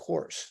weekend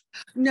course.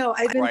 No,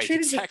 I've been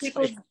treated exactly.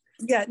 with people.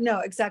 Yeah, no,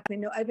 exactly.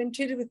 No, I've been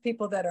treated with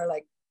people that are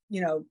like,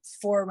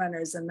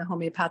 forerunners in the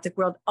homeopathic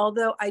world.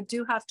 Although I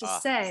do have to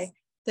say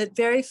that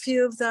very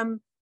few of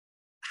them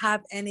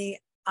have any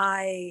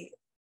eye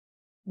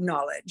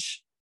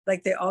knowledge.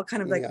 Like they all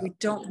kind of like, we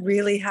don't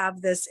really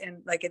have this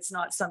in, like, it's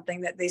not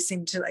something that they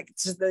seem to like,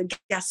 it's just they're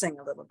guessing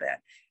a little bit.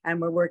 And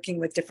we're working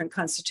with different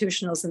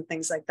constitutionals and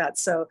things like that.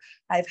 So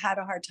I've had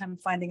a hard time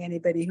finding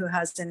anybody who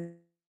has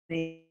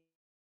any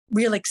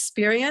real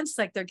experience.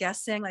 Like they're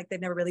guessing, like they've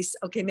never really,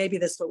 okay, maybe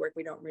this will work.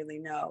 We don't really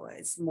know.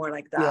 It's more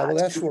like that. Yeah, well,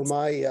 that's where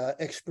my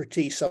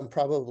expertise. I'm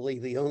probably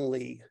the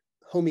only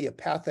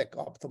homeopathic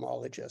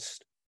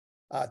ophthalmologist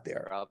out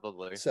there.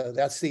 Probably. So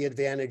that's the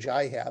advantage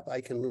I have. I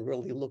can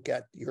really look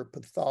at your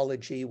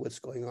pathology, what's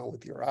going on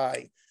with your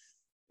eye,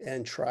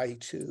 and try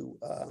to,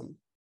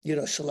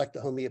 select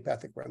a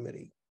homeopathic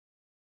remedy.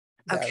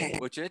 Okay.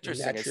 What's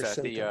interesting is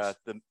that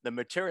the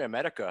materia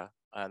medica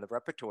and the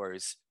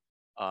repertories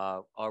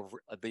are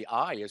the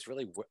eye is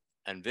really,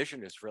 and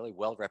vision is really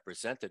well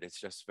represented. It's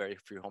just very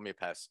few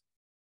homeopaths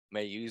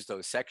may use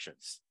those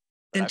sections.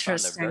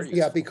 Interesting.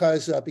 Yeah,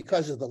 because of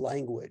the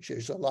language,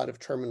 there's a lot of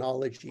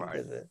terminology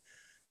that the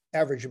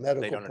average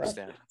medical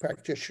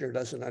practitioner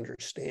doesn't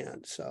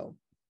understand. So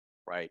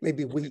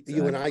maybe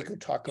you and I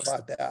could talk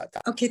about that.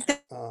 Okay,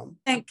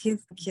 thank you.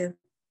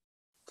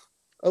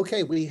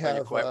 Okay, we have,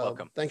 you're quite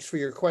welcome. Thanks for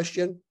your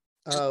question.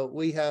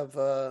 We have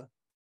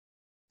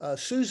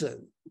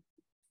Susan.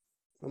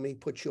 Let me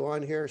put you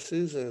on here.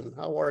 Susan,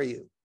 how are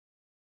you?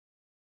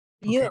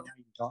 You.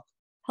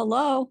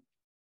 Hello.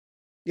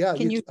 Yeah,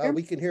 can you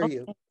we can hear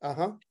you.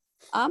 Uh-huh.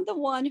 I'm the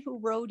one who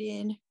wrote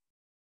in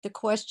the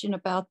question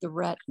about the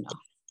retina.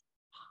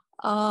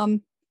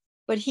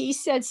 But he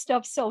said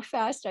stuff so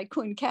fast I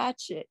couldn't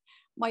catch it.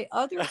 My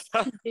other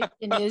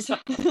condition is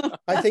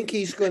I think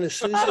he's going to,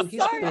 Susan,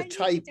 he's going to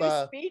type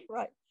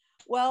right.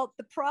 Well,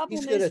 the problem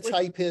he's going to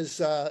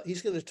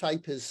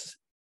type his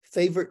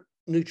favorite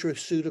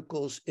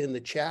nutraceuticals in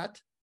the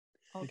chat.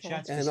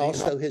 Okay. And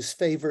also his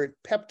favorite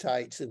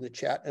peptides in the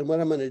chat. And what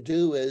I'm going to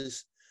do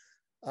is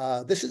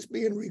this is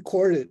being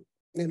recorded,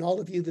 and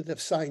all of you that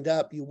have signed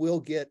up, you will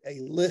get a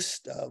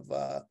list of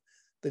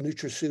the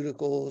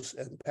nutraceuticals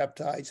and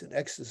peptides and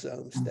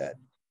exosomes that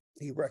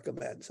he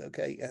recommends.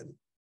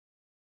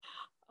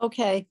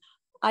 Okay.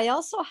 I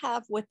also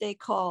have what they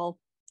call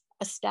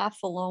a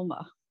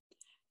staphyloma.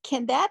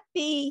 Can that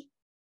be,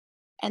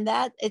 and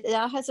that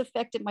has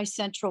affected my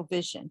central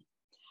vision.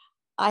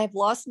 I have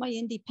lost my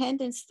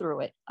independence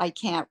through it. I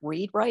can't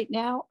read right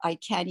now. I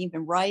can't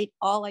even write.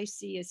 All I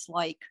see is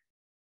like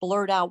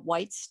blurred out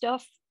white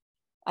stuff.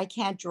 I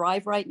can't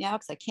drive right now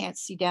because I can't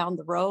see down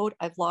the road.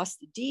 I've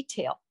lost the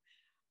detail.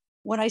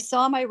 When I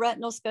saw my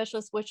retinal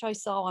specialist, which I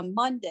saw on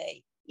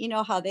Monday, you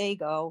know how they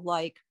go,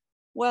 like,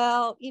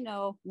 well,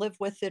 live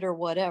with it or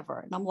whatever.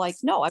 And I'm like,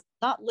 no, I will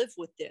not live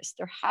with this.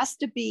 There has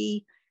to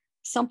be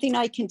something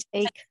I can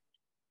take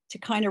to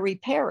kind of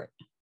repair it.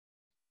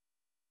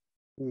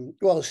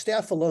 Well,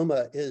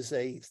 staphyloma is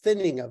a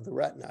thinning of the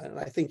retina, and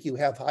I think you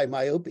have high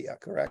myopia,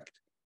 correct?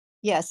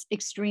 Yes,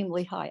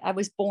 extremely high. I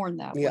was born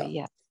that way,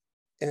 yeah.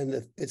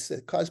 And it's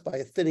caused by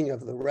a thinning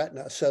of the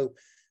retina. So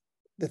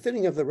the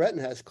thinning of the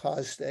retina has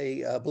caused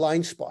a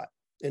blind spot,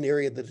 an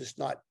area that is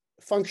not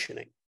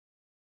functioning.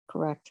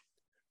 Correct.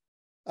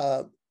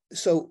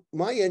 So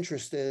my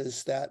interest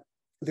is that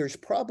there's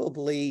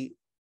probably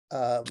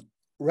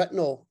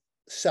retinal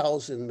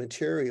cells and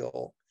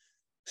material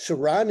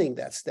surrounding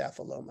that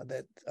staphyloma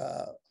that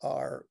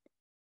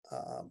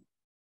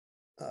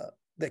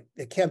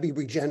that can be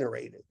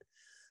regenerated.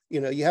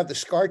 You have the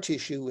scar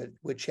tissue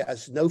which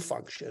has no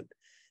function,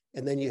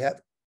 and then you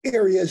have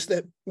areas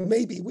that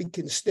maybe we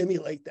can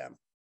stimulate them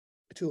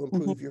to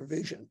improve your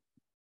vision.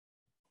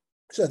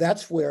 So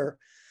that's where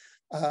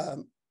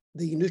the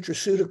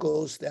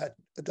nutraceuticals that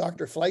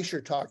Dr.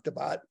 Fleisher talked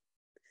about,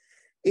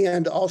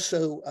 and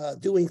also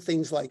doing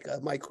things like a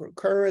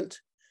microcurrent,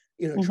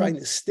 trying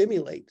to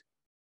stimulate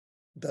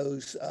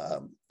those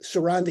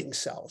surrounding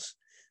cells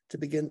to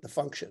begin to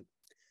function.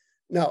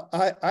 Now,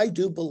 I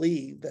do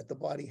believe that the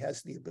body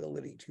has the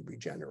ability to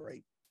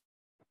regenerate.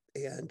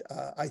 And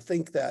I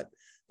think that,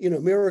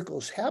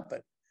 miracles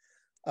happen.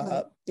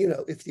 Right.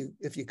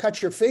 If you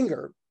cut your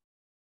finger,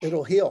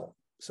 it'll heal.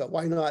 So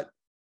why not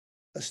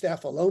a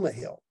staphyloma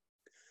heal?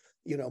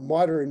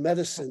 Modern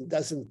medicine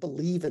doesn't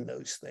believe in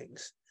those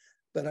things,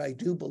 but I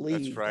do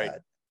believe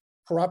that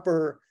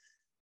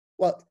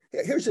well,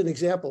 here's an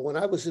example. When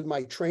I was in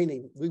my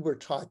training, we were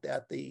taught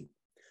that the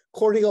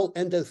corneal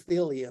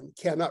endothelium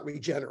cannot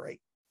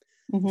regenerate.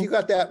 If you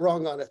got that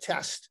wrong on a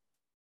test,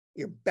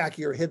 your back of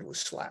your head was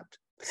slapped.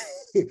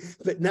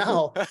 But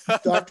now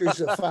doctors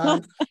have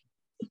found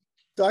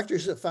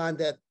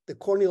that the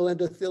corneal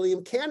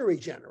endothelium can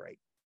regenerate.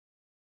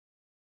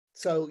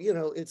 So,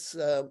 it's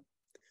a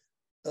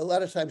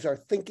lot of times our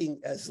thinking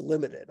is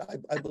limited.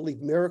 I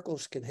believe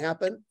miracles can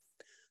happen.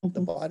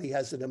 The body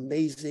has an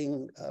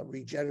amazing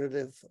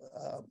regenerative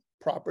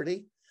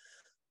property.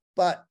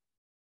 But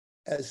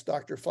as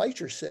Dr.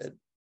 Fleisher said,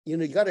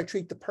 you got to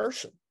treat the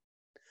person.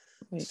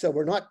 Right. So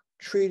we're not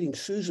treating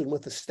Susan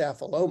with a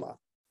staphyloma.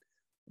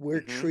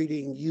 We're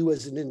treating you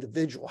as an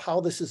individual, how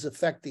this is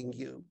affecting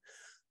you.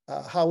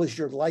 How is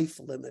your life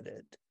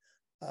limited?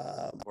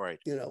 Right.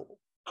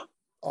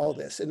 All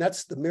this. And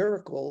that's the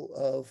miracle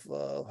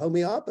of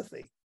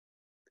homeopathy.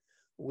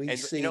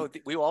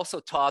 We also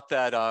taught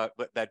that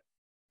that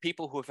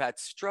people who have had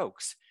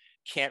strokes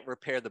can't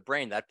repair the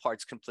brain. That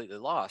part's completely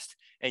lost.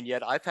 And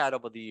yet I've had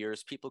over the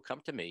years, people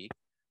come to me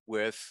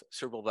with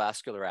cerebral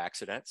vascular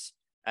accidents,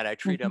 and I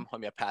treat them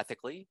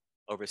homeopathically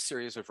over a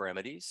series of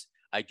remedies.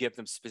 I give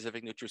them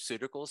specific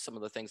nutraceuticals, some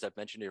of the things I've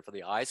mentioned here for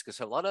the eyes, because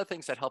a lot of the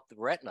things that help the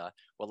retina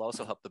will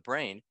also help the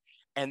brain,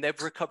 and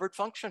they've recovered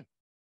function.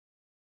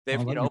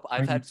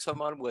 I've had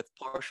someone with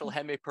partial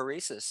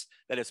hemiparesis,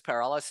 that is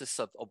paralysis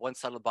of one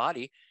side of the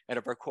body, and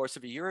over a course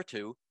of a year or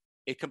two,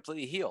 it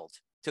completely healed,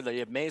 to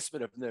the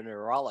amazement of the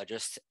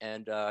neurologists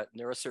and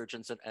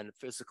neurosurgeons and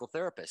physical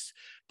therapists.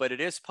 But it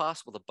is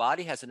possible. The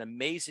body has an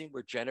amazing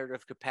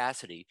regenerative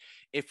capacity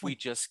if we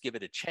just give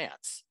it a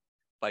chance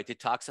by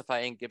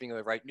detoxifying, giving it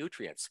the right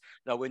nutrients.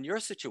 Now, in your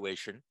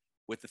situation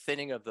with the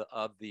thinning of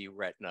the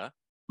retina,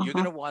 you're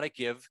going to want to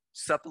give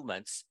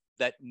supplements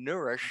that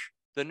nourish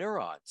the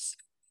neurons.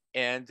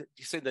 And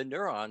you see, the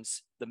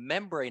neurons, the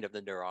membrane of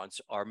the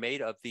neurons are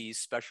made of these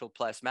special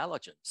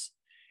plasmalogens.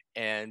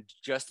 And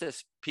just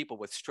as people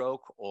with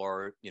stroke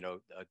or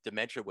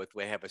dementia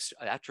we have an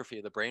atrophy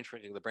of the brain,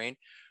 shrinking of the brain,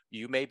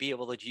 you may be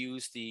able to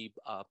use the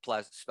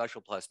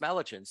special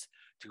plasmalogens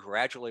to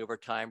gradually over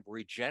time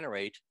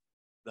regenerate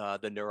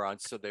the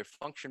neurons so they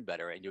function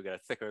better, and you get a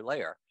thicker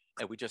layer.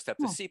 And we just have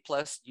to see.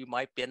 Plus, you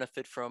might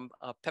benefit from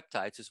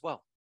peptides as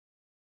well.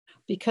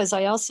 Because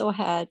I also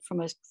had, from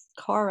a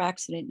car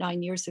accident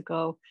 9 years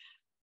ago,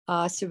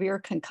 severe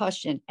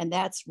concussion, and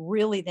that's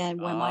really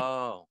then when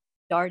my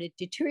started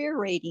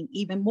deteriorating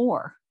even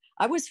more.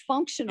 I was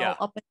functional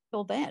up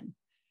until then.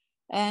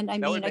 And I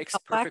mean, makes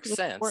perfect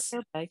sense.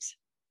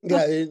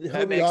 Yeah, in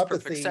that makes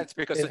perfect sense,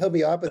 because in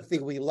homeopathy,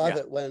 we love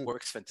it when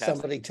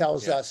somebody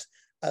tells us,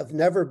 I've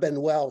never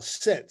been well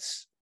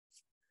since.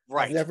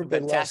 Right. I've never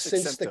been well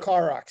since the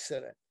car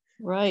accident.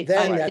 Right.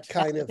 Then that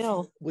kind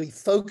of, we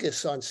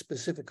focus on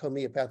specific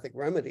homeopathic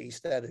remedies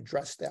that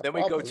address that then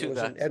problem.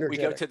 We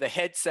go to the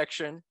head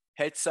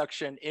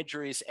suction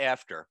injuries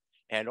after.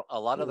 And a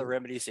lot of the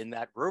remedies in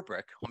that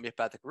rubric,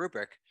 homeopathic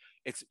rubric,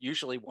 it's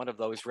usually one of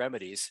those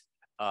remedies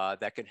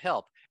that can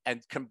help.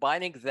 And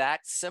combining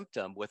that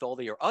symptom with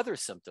all your other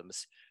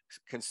symptoms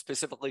can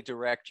specifically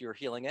direct your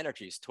healing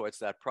energies towards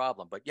that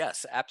problem. But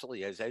yes,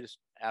 absolutely, as Ed is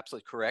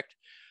absolutely correct.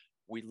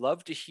 We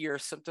love to hear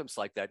symptoms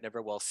like that,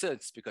 never well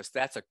since, because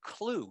that's a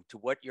clue to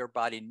what your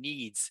body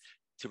needs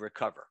to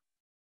recover.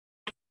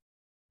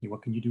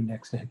 What can you do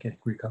next to get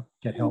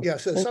help? Yeah,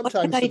 so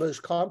sometimes the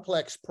most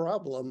complex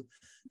problem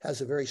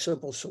has a very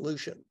simple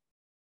solution.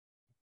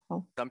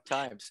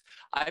 Sometimes.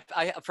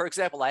 For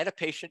example, I had a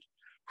patient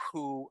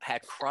who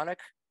had chronic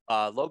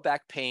low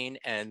back pain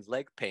and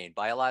leg pain,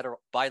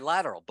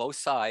 bilateral, both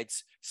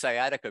sides,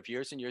 sciatic of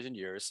years and years and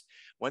years,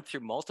 went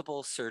through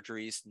multiple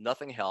surgeries,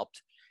 nothing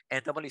helped.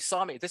 And then when he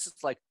saw me, this is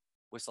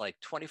was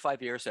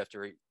 25 years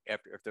after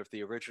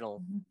the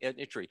original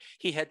injury.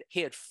 He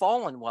had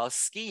fallen while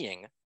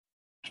skiing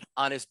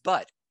on his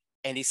butt,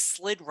 and he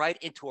slid right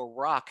into a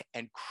rock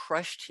and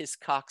crushed his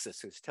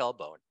coccyx, his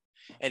tailbone,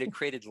 and it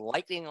created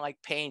lightning-like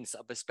pains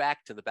up his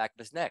back to the back of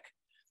his neck.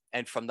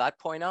 And from that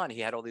point on,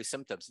 he had all these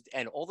symptoms,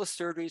 and all the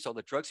surgeries, all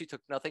the drugs he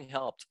took, nothing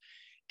helped.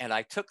 And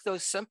I took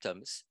those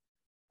symptoms,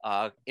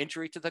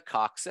 injury to the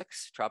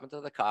coccyx, trauma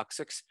to the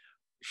coccyx,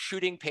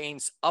 shooting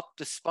pains up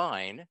the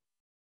spine,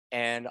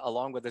 and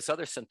along with his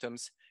other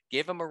symptoms,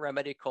 gave him a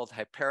remedy called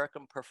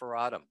Hypericum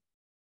perforatum,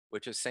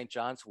 which is St.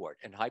 John's wort,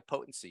 and high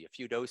potency, a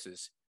few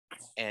doses.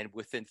 And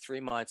within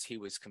 3 months, he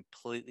was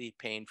completely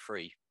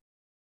pain-free.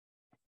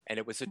 And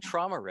it was a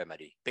trauma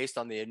remedy based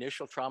on the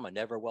initial trauma,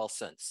 never well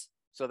since.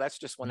 So that's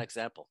just one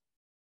example.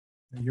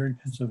 You're in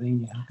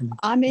Pennsylvania. How can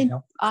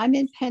I'm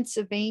in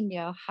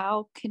Pennsylvania.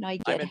 How can I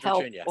get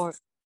help? Virginia.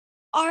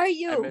 Are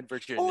you? I'm in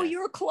Virginia. Oh,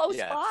 you're close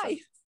by.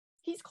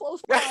 He's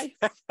close by.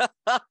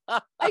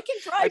 I can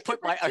drive to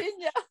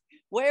Virginia.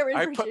 Where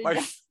in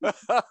Virginia?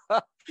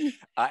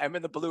 I'm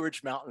in the Blue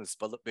Ridge Mountains,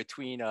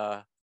 between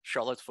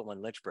Charlottesville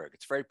and Lynchburg.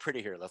 It's very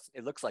pretty here.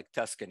 It looks like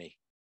Tuscany.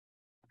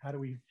 How do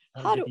we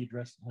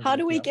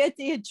get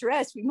the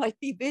address? We might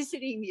be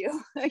visiting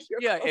you.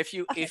 Yeah, if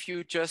you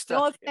just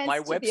my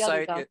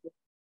website.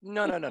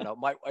 No.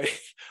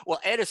 Well,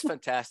 Ed is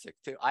fantastic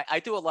too. I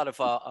do a lot of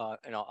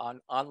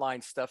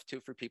online stuff too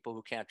for people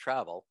who can't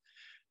travel,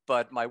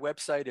 but my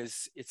website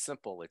it's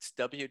simple. It's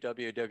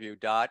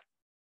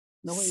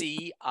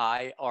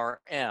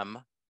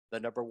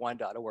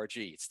www.cirm1.org.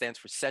 It stands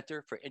for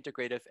Center for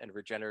Integrative and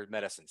Regenerative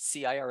Medicine.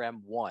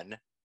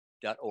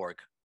 CIRM1.org.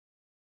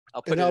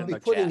 I'll be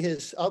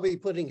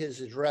putting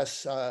his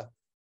address.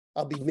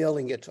 I'll be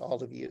mailing it to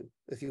all of you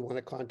if you want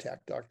to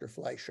contact Dr.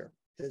 Fleisher,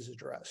 his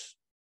address.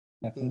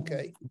 Definitely.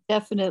 Okay.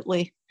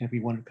 Definitely. If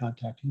you want to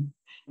contact him.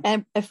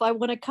 And if I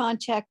want to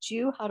contact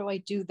you, how do I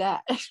do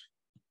that?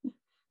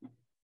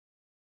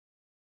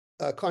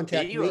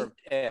 Contact me. Or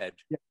Ed.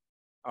 Yeah.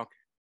 Okay.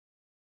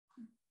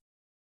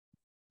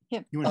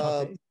 Him. You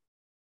want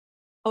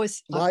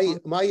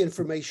to my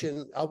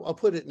information, I'll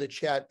put it in the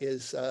chat,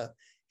 is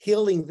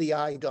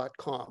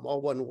healingtheye.com,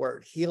 all one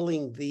word,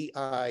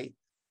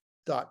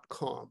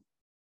 healingtheye.com.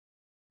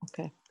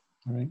 Okay.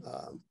 All right.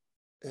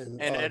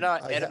 And Ed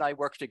and I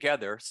work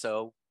together,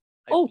 so.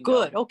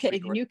 Good. Okay,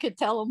 and you could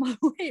tell them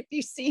if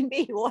you see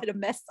me, what a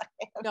mess I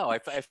am. No,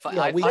 if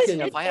I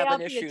have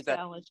an issue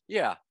that,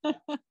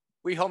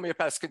 we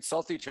homeopaths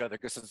consult each other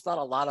because there's not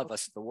a lot of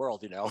us in the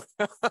world,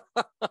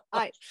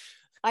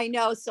 I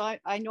know. So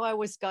I know I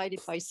was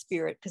guided by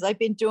spirit because I've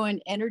been doing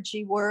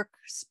energy work,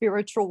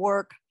 spiritual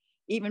work,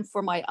 even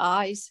for my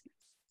eyes.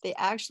 They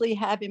actually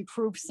have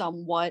improved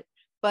somewhat,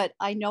 but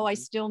I know I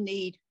still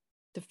need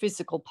the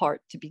physical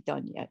part to be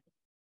done yet.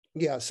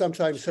 Yeah,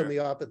 sometimes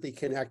homeopathy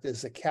can act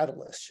as a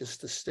catalyst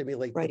just to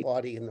stimulate the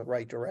body in the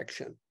right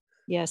direction.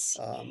 Yes.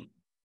 And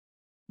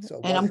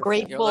I'm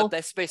grateful.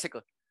 That's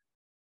basically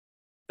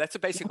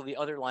the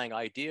underlying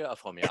idea of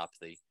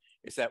homeopathy.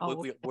 Is that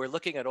we're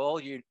looking at all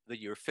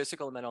your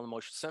physical, mental, and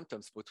emotional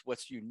symptoms with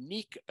what's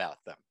unique about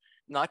them.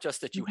 Not just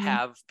that you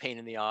have pain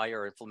in the eye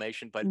or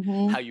inflammation, but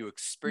how you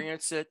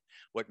experience it,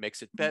 what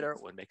makes it better,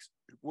 what makes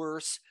it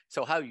worse.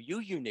 So how you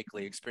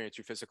uniquely experience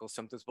your physical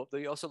symptoms, but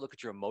you also look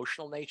at your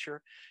emotional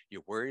nature,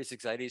 your worries,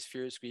 anxieties,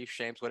 fears, grief,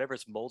 shames, whatever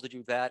has molded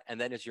you that.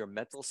 And then is your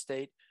mental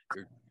state,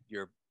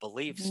 your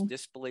beliefs,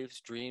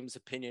 disbeliefs, dreams,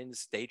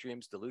 opinions,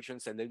 daydreams,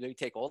 delusions. And then we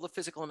take all the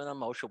physical and mental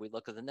emotional, we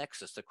look at the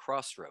nexus, the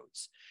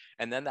crossroads.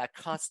 And then that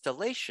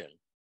constellation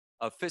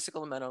of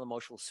physical, mental,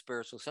 emotional,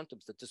 spiritual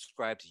symptoms that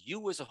describes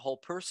you as a whole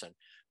person.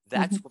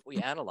 That's what we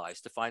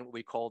analyze to find what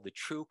we call the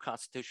true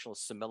constitutional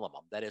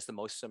simillimum. That is the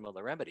most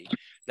similar remedy.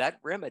 That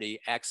remedy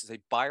acts as a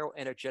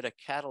bioenergetic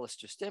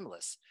catalyst or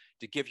stimulus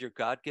to give your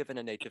God-given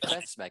innate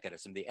defense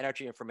mechanism the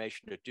energy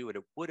information to do what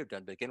it would have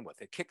done to begin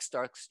with. It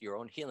kickstarts your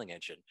own healing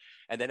engine.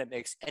 And then it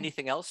makes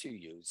anything else you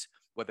use,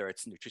 whether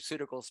it's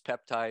nutraceuticals,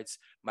 peptides,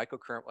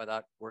 microcurrent,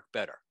 whatnot, work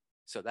better.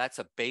 So that's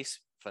a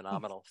base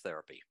phenomenal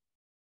therapy.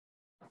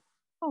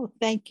 Oh,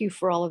 thank you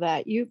for all of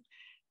that.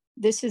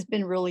 This has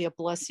been really a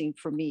blessing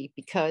for me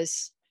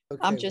because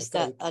I'm just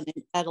at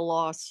a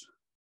loss.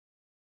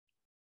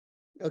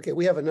 Okay,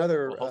 we have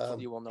another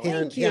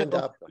hand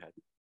up. Go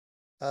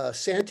ahead.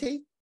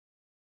 Santi,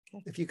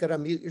 if you could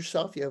unmute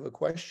yourself, you have a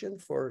question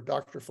for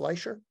Dr.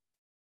 Fleisher.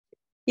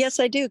 Yes,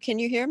 I do. Can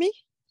you hear me?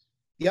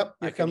 Yep,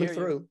 you're coming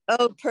through.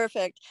 Oh,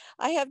 perfect.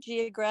 I have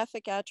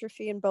geographic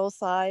atrophy in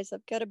both eyes.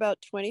 I've got about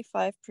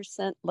 25%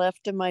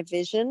 left of my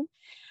vision.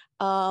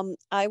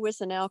 I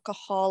was an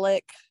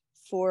alcoholic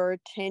for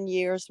 10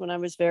 years when I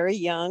was very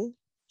young,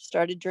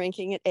 started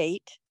drinking at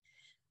 8.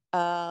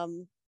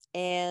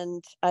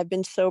 And I've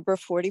been sober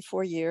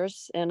 44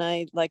 years. And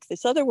I, like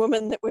this other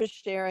woman that was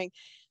sharing,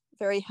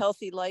 very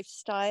healthy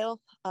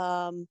lifestyle.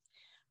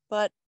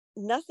 But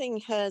nothing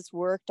has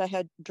worked. I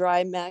had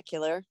dry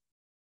macular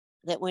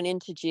that went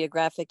into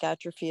geographic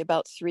atrophy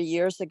about 3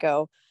 years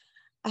ago.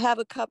 I have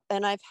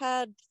and I've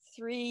had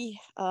 3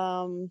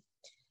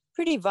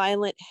 pretty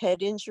violent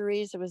head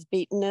injuries. I was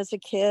beaten as a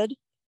kid.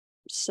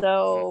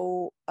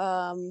 So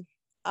I'm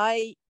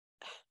kind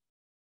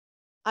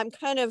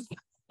of,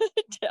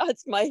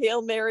 it's my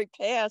Hail Mary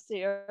pass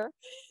here,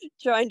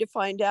 trying to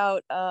find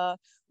out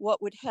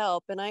what would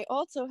help. And I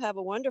also have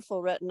a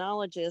wonderful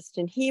retinologist,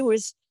 and he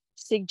was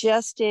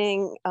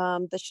suggesting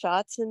the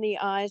shots in the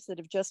eyes that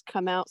have just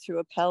come out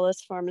through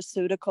Apellis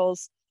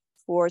Pharmaceuticals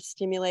for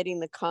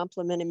stimulating the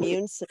complement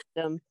immune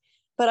system.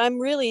 But I'm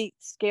really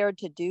scared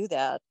to do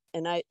that.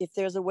 And if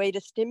there's a way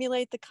to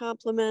stimulate the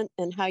complement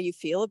and how you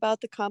feel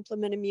about the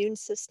complement immune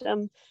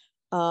system,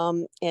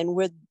 and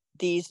would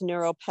these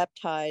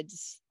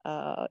neuropeptides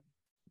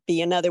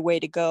be another way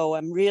to go,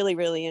 I'm really,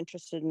 really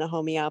interested in the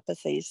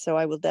homeopathy. So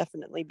I will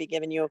definitely be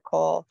giving you a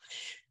call.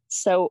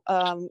 So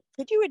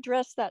could you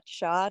address that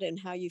shot and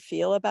how you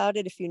feel about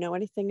it, if you know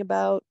anything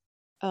about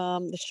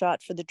the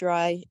shot for the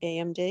dry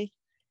AMD?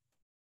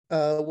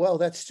 Well,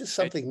 that's just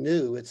something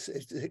new. It's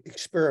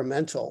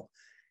experimental.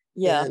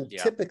 Yeah. And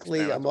Yeah, typically,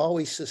 I'm experimental.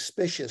 always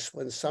suspicious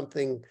when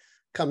something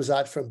comes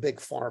out from Big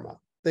Pharma.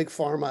 Big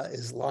Pharma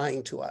is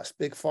lying to us.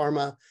 Big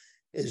Pharma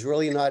is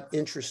really not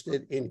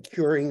interested in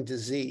curing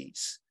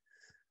disease.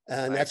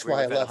 And I that's agree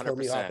why I with that love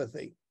 100%.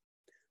 homeopathy.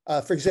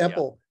 For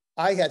example,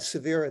 I had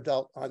severe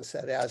adult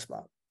onset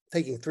asthma,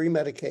 taking 3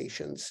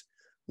 medications.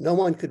 No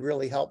one could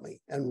really help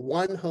me. And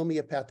one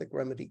homeopathic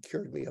remedy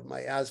cured me of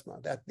my asthma.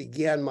 That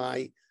began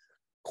my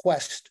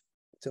quest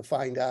to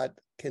find out,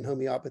 can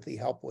homeopathy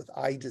help with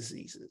eye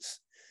diseases?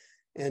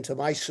 And to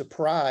my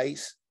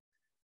surprise,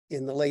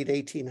 in the late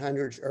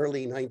 1800s,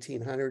 early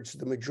 1900s,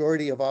 the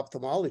majority of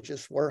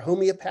ophthalmologists were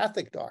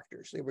homeopathic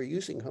doctors. They were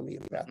using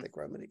homeopathic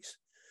remedies,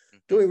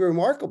 doing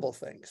remarkable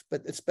things,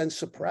 but it's been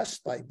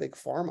suppressed by Big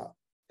Pharma.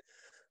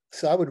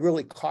 So I would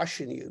really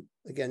caution you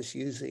against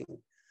using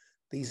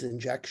these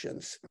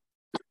injections.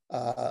 You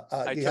have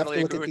to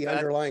totally look agree at with the that.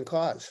 underlying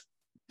cause.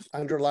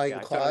 Underlying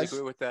I cause, totally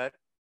agree with that.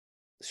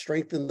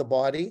 strengthen the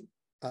body,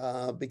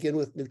 begin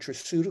with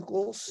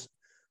nutraceuticals,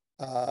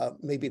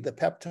 maybe the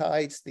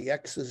peptides, the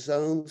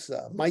exosomes,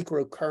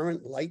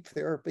 microcurrent, light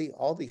therapy,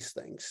 all these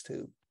things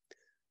to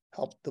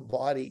help the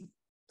body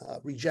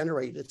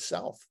regenerate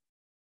itself.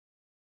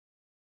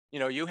 You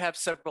know, you have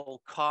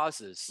several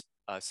causes,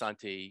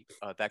 Santi,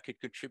 that could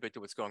contribute to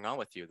what's going on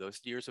with you. Those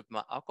years of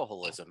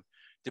alcoholism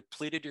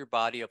depleted your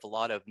body of a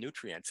lot of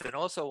nutrients. And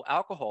also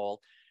alcohol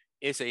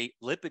is a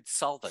lipid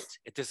solvent.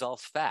 It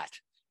dissolves fat,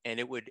 and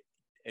it would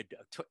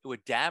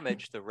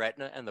damage the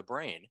retina and the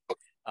brain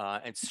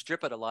and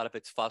strip it a lot of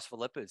its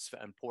phospholipids,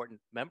 important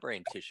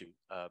membrane tissue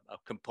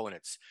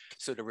components.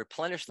 So to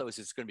replenish those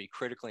is going to be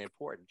critically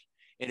important.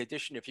 In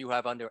addition, if you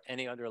have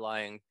any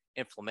underlying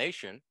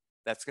inflammation,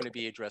 that's going to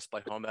be addressed by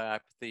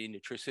homeopathy,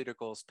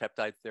 nutraceuticals,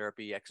 peptide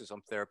therapy,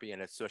 exosome therapy,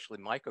 and especially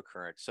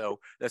microcurrent. So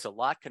there's a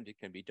lot can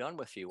be done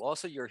with you.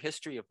 Also, your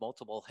history of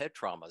multiple head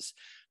traumas,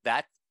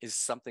 that is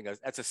something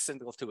that's a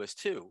signal to us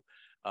too,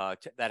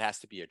 that has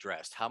to be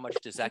addressed. How much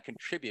does that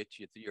contribute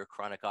to your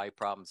chronic eye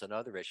problems and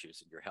other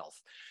issues in your health?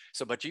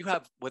 So, but you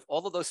have, with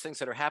all of those things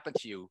that are happening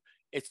to you,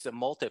 it's a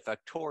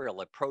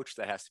multifactorial approach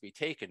that has to be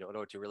taken in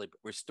order to really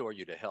restore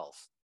you to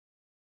health.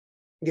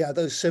 Yeah,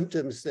 those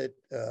symptoms that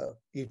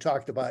you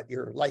talked about,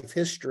 your life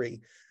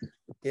history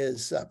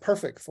is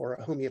perfect for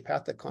a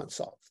homeopathic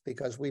consult,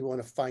 because we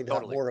want to find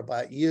out more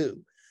about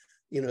you.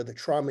 You know, the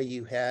trauma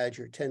you had,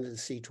 your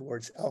tendency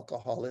towards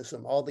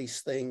alcoholism, all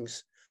these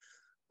things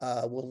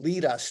will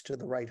lead us to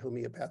the right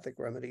homeopathic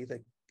remedy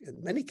that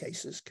in many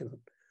cases can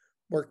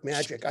work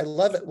magic. I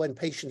love it when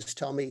patients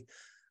tell me,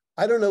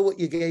 I don't know what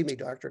you gave me,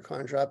 Dr.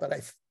 Kondra, but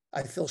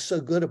I feel so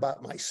good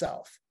about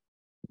myself.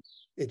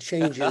 It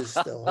changes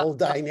the whole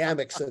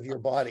dynamics of your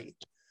body.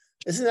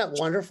 Isn't that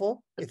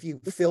wonderful? If you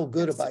feel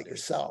good about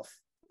yourself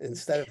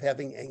instead of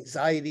having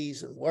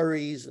anxieties and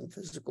worries and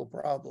physical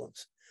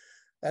problems.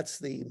 That's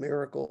the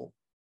miracle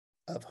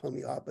of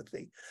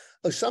homeopathy.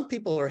 Oh, some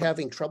people are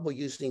having trouble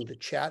using the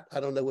chat. I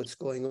don't know what's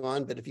going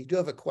on, but if you do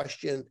have a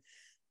question,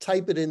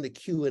 type it in the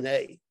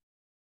Q&A.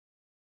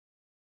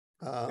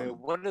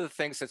 One of the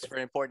things that's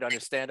very important to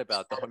understand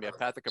about the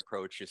homeopathic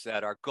approach is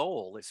that our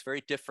goal is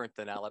very different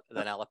than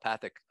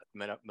allopathic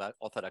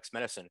orthodox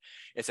medicine.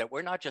 Is that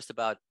we're not just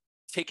about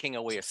taking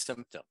away a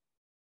symptom.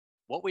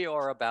 What we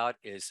are about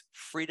is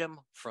freedom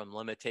from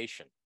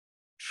limitation,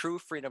 true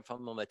freedom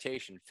from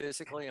limitation,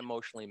 physically,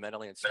 emotionally,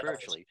 mentally, and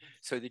spiritually,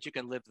 so that you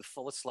can live the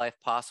fullest life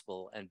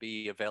possible and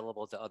be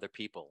available to other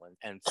people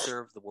and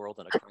serve the world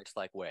in a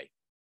Christ-like way.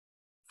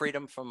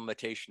 Freedom from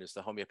limitation is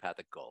the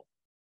homeopathic goal.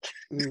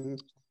 Mm-hmm.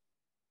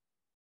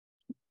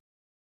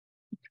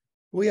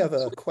 We have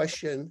a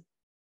question.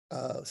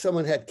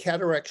 Someone had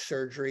cataract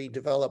surgery,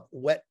 developed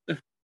wet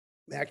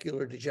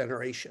macular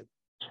degeneration.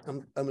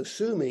 I'm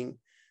assuming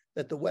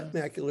that the wet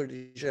macular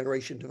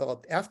degeneration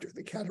developed after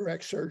the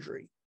cataract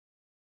surgery,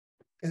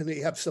 and they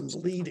have some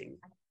bleeding.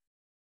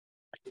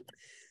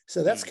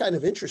 So that's kind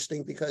of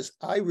interesting, because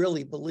I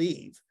really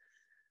believe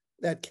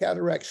that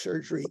cataract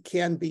surgery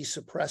can be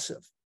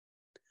suppressive.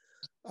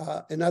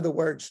 In other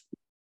words,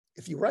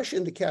 if you rush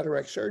into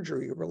cataract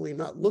surgery, you're really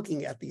not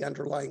looking at the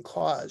underlying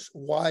cause,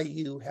 why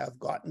you have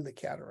gotten the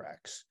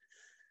cataracts.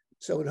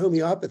 So in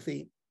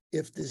homeopathy,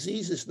 if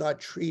disease is not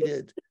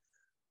treated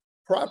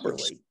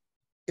properly,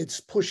 it's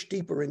pushed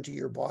deeper into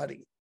your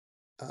body.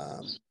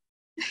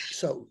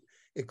 So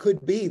it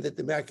could be that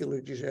the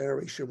macular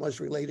degeneration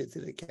was related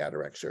to the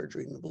cataract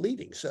surgery and the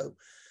bleeding. So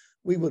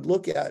we would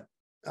look at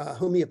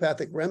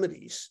homeopathic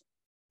remedies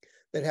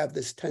that have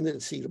this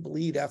tendency to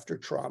bleed after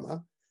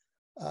trauma.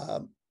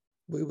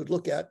 We would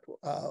look at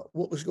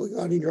what was going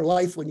on in your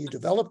life when you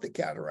developed the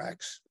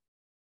cataracts,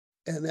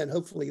 and then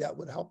hopefully that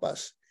would help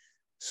us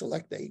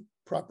select a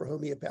proper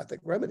homeopathic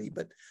remedy.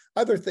 But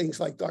other things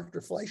like Dr.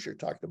 Fleisher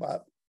talked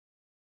about,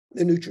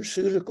 the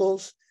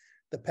nutraceuticals,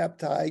 the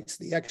peptides,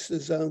 the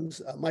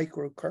exosomes,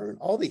 microcurrent,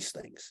 all these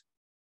things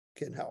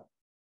can help.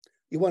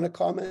 You want to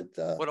comment,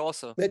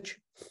 Mitch?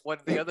 One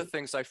of the other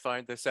things I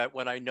find is that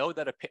when I know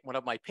that one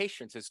of my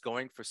patients is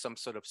going for some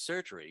sort of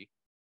surgery,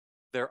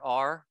 there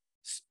are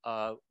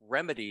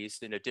remedies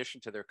in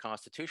addition to their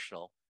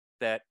constitutional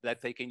that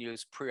they can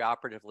use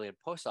preoperatively and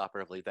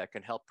postoperatively that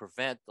can help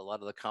prevent a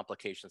lot of the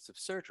complications of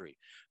surgery.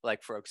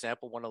 Like, for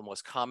example, one of the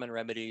most common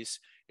remedies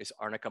is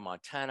Arnica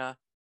montana,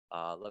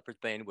 leopard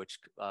bane, which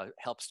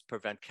helps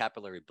prevent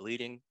capillary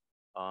bleeding,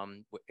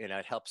 and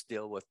it helps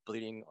deal with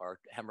bleeding or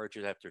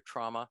hemorrhages after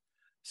trauma.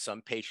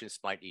 Some patients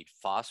might eat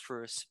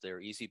phosphorus,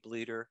 they're easy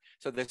bleeder.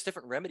 So there's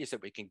different remedies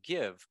that we can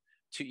give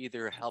to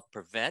either help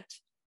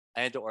prevent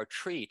and or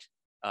treat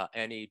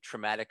any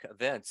traumatic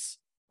events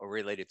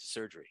related to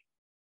surgery.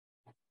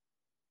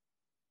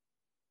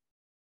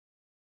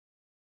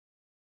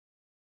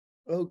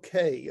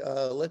 Okay,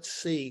 let's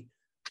see.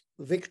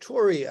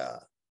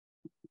 Victoria.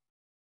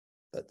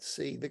 Let's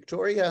see,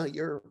 Victoria,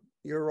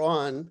 you're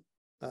on.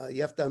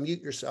 You have to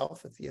unmute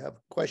yourself if you have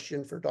a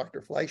question for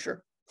Dr.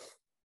 Fleisher.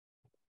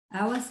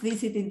 I was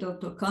visiting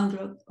Dr.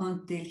 Conrad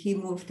until he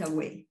moved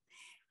away.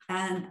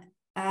 And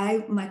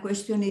my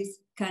question is,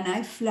 can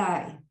I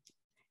fly?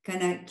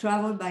 Can I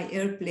travel by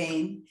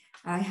airplane?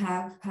 I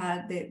have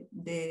had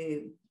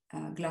the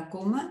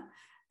glaucoma,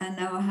 and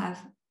now I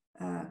have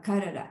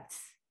cataracts.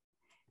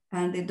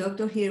 And the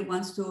doctor here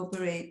wants to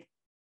operate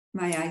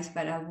my eyes,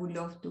 but I would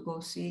love to go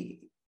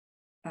see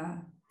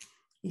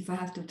if I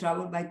have to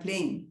travel by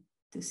plane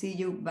to see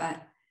you.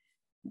 But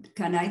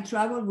can I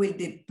travel? Will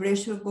the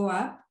pressure go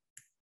up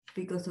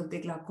because of the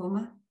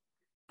glaucoma?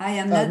 I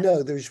am not.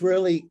 No, there's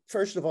really,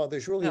 first of all,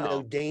 there's really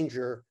no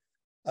danger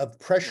of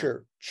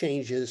pressure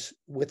changes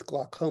with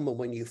glaucoma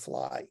when you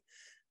fly.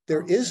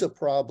 There is a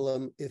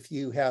problem if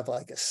you have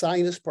like a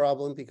sinus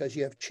problem because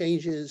you have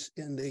changes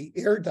in the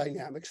air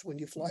dynamics when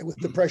you fly with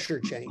the pressure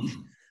change.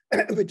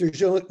 But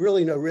there's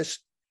really no risk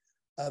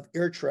of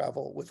air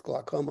travel with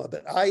glaucoma.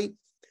 But I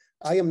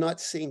am not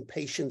seeing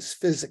patients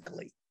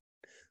physically.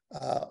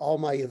 All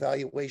my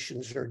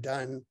evaluations are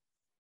done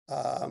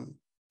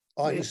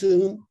on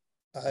Zoom.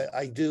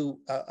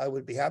 I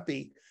would be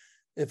happy.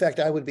 In fact,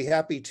 I would be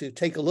happy to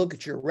take a look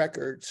at your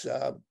records,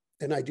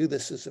 and I do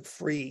this as a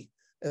free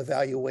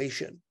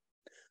evaluation.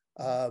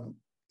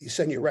 You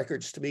send your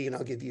records to me, and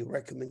I'll give you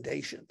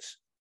recommendations.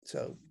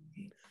 So,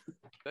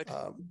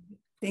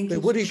 thank you.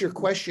 What is your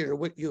question, or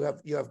what you have?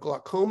 You have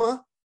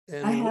glaucoma,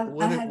 and I have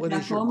what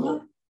is your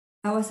goal?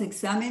 I was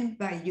examined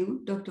by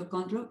you, Dr.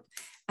 Conrad,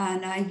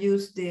 and I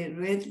used the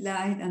red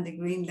light and the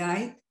green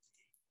light,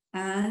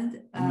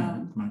 and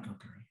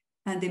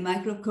the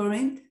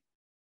microcurrent,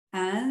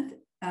 and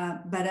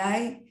but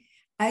I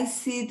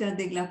see that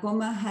the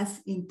glaucoma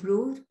has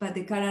improved, but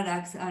the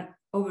cataracts are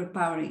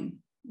overpowering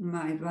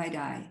my right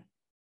eye.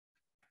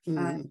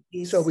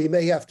 So we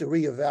may have to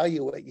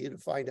reevaluate you to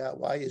find out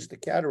why is the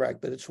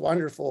cataract, but it's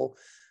wonderful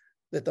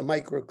that the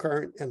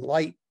microcurrent and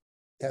light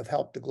have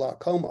helped the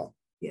glaucoma.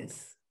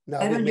 Yes.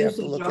 Now we have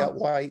to look at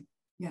why.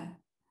 Yeah.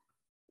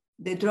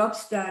 The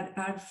drops that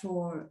are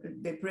for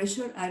the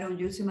pressure, I don't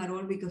use them at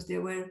all because they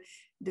were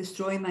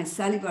destroying my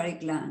salivary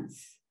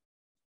glands.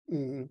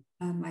 And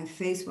my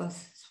face was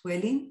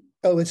swelling.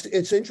 Oh,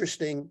 it's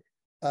interesting.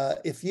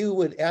 If you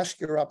would ask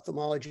your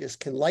ophthalmologist,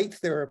 can light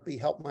therapy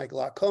help my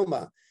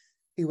glaucoma?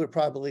 He would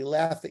probably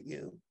laugh at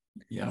you.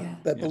 Yeah.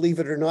 But believe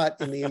it or not,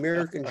 in the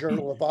American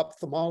Journal of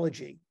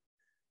Ophthalmology,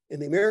 in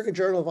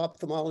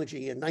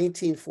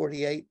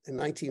 1948 and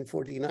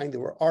 1949, there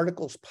were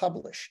articles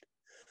published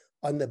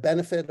on the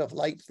benefit of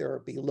light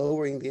therapy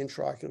lowering the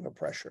intraocular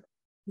pressure.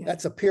 Yeah.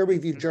 That's a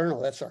peer-reviewed journal.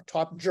 That's our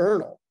top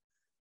journal.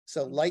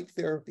 So light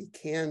therapy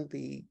can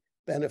be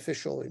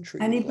beneficial in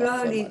treating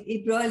glaucoma. And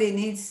it probably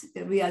needs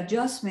a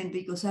readjustment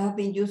because I have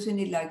been using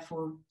it like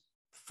for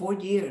 4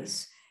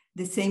 years,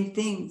 the same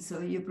thing.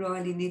 So you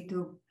probably need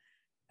to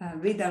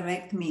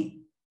redirect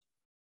me,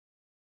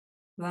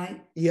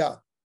 right? Yeah.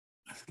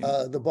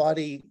 The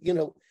body,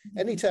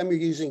 anytime you're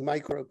using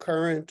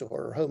microcurrent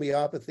or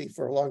homeopathy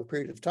for a long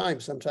period of time,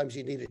 sometimes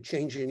you need a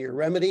change in your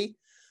remedy,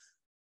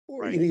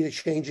 or you need a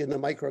change in the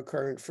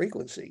microcurrent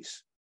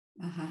frequencies.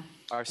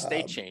 Our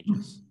state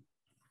changes.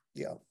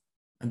 Yeah.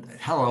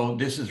 Hello,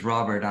 this is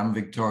Robert. I'm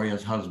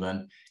Victoria's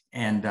husband.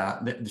 And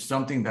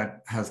something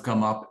that has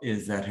come up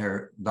is that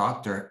her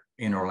doctor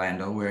in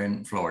Orlando, we're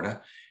in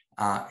Florida,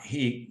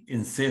 he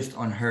insists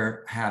on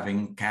her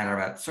having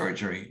cataract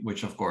surgery,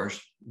 which of course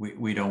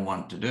we don't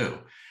want to do.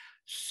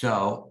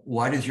 So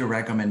what is your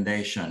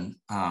recommendation?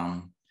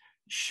 I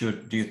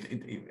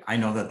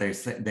know that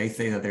they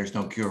say that there's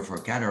no cure for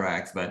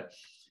cataracts, but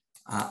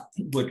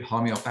would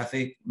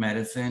homeopathic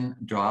medicine,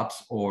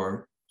 drops,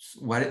 or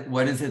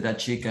what is it that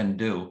she can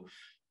do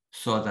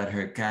so that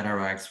her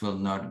cataracts will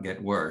not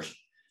get worse?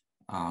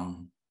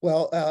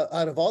 Well,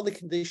 out of all the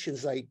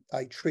conditions I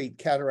treat,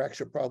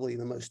 cataracts are probably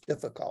the most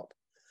difficult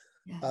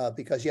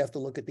because you have to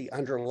look at the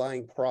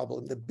underlying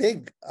problem. The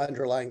big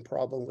underlying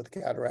problem with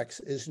cataracts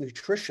is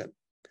nutrition.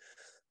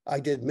 I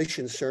did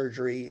mission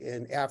surgery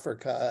in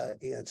Africa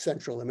and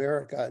Central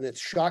America, and it's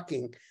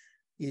shocking.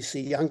 You see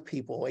young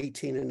people,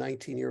 18 and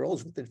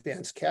 19-year-olds with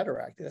advanced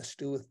cataract. It has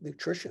to do with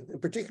nutrition, in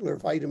particular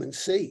vitamin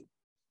C,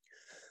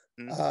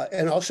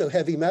 and also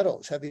heavy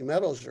metals. Heavy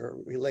metals are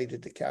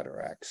related to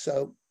cataracts.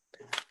 So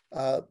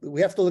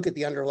we have to look at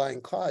the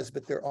underlying cause,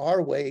 but there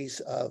are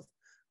ways of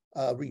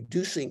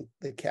reducing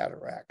the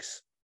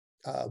cataracts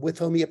with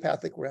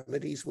homeopathic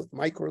remedies, with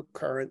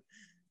microcurrent,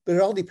 but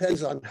it all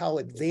depends on how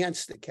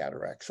advanced the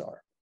cataracts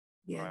are.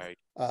 Yeah.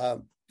 Right.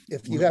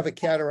 If you have a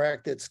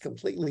cataract that's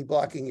completely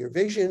blocking your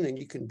vision and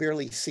you can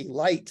barely see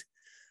light,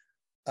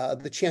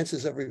 the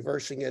chances of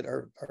reversing it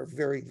are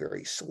very,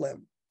 very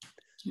slim.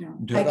 Yeah.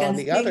 But on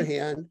the other still-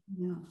 hand,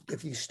 Yeah.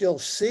 if you still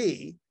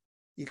see,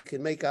 you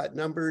can make out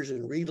numbers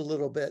and read a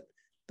little bit,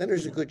 then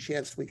there's a good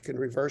chance we can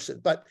reverse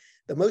it. But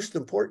the most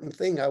important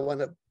thing I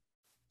want to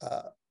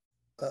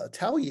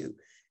tell you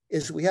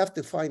is we have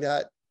to find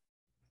out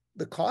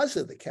the cause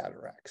of the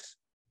cataracts.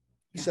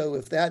 Yeah. So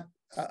if that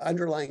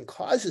underlying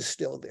cause is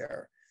still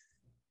there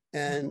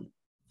and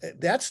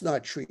that's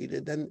not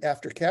treated, then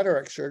after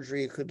cataract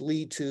surgery, it could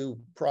lead to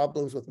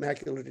problems with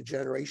macular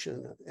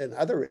degeneration and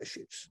other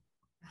issues.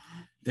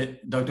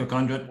 Dr.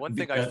 Conrad, One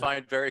thing I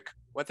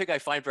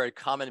find very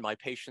common in my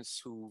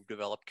patients who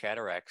develop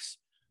cataracts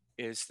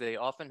is they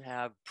often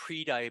have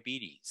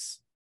pre-diabetes,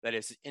 that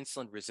is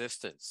insulin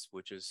resistance,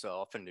 which is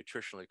often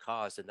nutritionally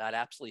caused, and that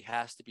absolutely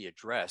has to be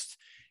addressed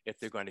if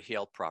they're going to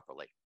heal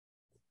properly.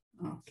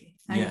 Okay.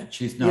 yeah,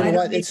 she's You not. know don't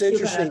what? need It's sugar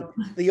at interesting.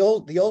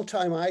 all. The old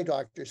time eye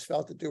doctors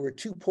felt that there were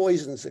two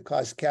poisons that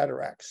caused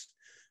cataracts: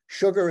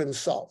 sugar and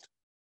salt.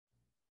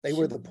 They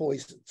were the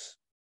poisons.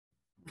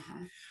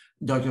 Uh-huh.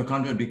 Dr.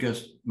 Conrad,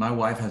 because my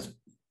wife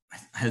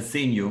has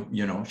seen you,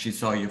 she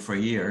saw you for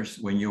years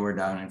when you were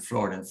down in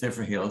Florida in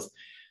Zephyr Hills,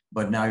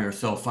 but now you're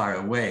so far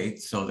away,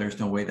 so there's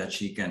no way that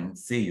she can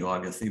see you,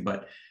 obviously.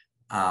 But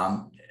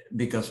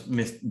because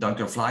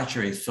Dr.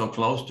 Fleisher is so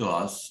close to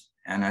us,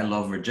 and I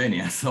love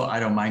Virginia, so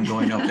I don't mind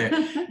going up there.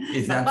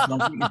 Is that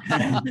something?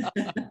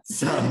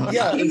 So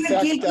Yeah, You in will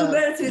fact, kill two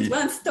birds with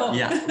one stone.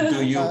 yeah,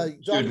 do you?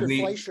 should Dr. we?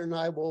 Fleisher and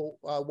I will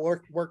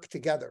work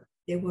together.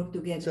 They work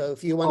together. So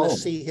if you want to Oh.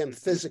 see him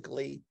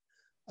physically,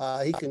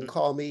 he can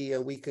call me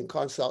and we can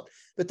consult.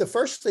 But the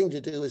first thing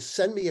to do is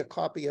send me a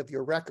copy of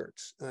your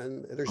records,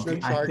 and there's no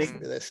Okay, I charge think-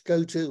 for this.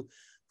 Go to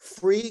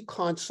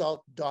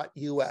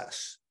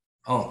freeconsult.us.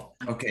 Oh,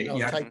 okay, And I'll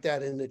yeah, type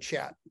that in the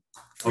chat.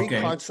 Okay.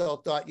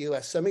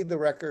 Freeconsult.us. Send me the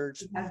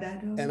records, You have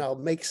that all? and I'll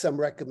make some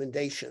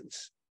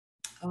recommendations.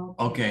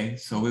 okay,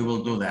 so we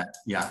will do that,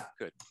 yeah.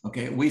 Good.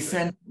 Okay, we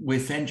sent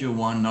you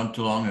one not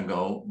too long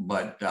ago,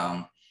 but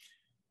Do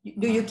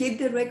you keep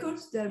the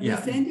records that Yeah.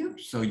 we send you?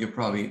 so you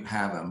probably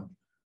have them,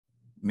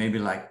 maybe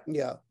like,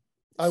 Yeah,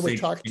 I would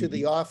 6 talk to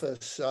the maybe.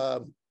 office.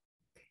 I'm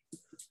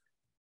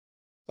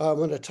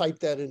going to type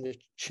that in the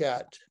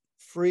chat.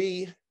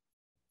 Free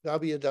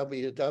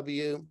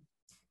www.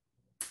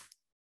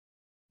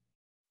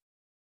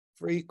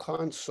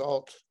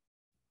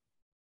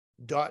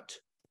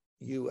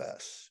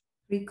 freeconsult.us.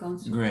 Free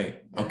consult.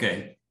 Great,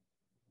 okay,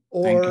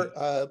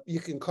 Or you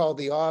can call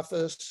the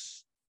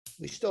office.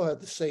 We still have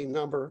the same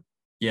number.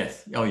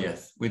 yes, oh,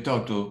 yes. We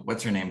talked to,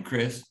 what's her name,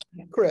 Chris?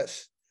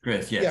 Chris.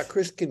 Chris, Yeah, yes.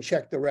 Chris can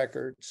check the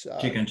records.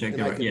 She can check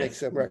and the I rec- can make yes.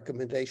 some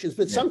recommendations.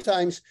 But Yeah.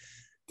 sometimes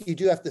you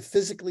do have to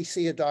physically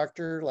see a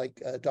doctor,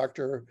 like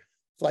Dr.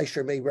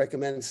 Fleisher may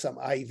recommend some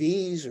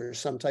IVs or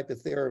some type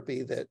of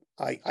therapy that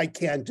I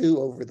can't do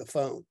over the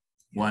phone.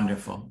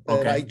 Wonderful,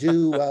 But I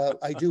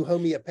okay. do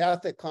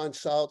homeopathic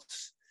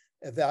consults,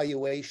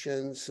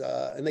 evaluations,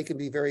 and they can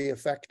be very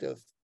effective,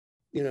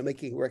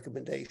 making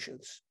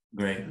recommendations.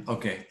 Great,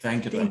 okay,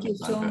 thank you. Thank Dr. you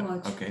so Blanca.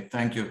 much. Okay,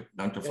 thank you,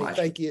 Dr. Okay, Fleisher.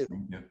 thank you.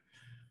 Thank you.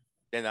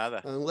 De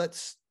nada.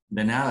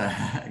 De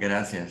nada,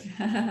 gracias.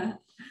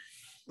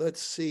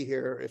 Let's see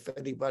here if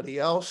anybody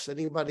else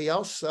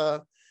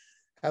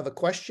have a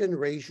question,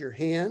 raise your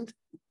hand.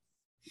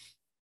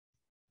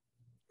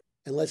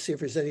 And let's see if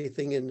there's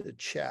anything in the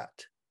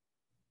chat.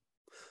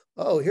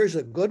 Oh, here's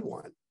a good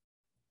one.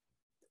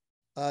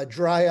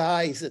 Dry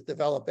eyes that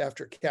develop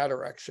after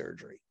cataract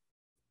surgery.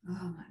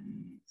 Oh,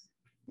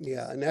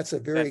 Yeah, and that's a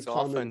very That's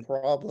common often-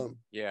 problem.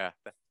 Yeah,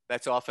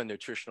 that's often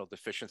nutritional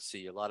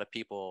deficiency. A lot of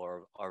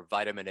people are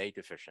vitamin A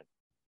deficient.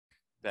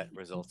 That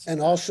results. in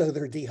And that. also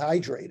they're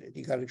dehydrated.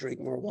 You got to drink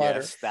more water.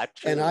 Yes, that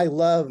too. And I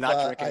love,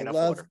 Not drinking enough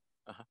water.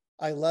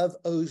 I love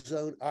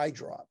ozone eye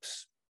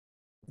drops.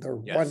 They're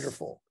Yes.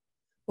 wonderful.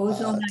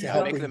 Ozone to I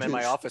help make them in my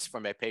reduce. office for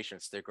my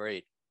patients. They're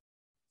great.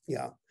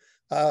 Yeah.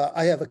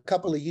 I have a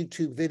couple of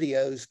YouTube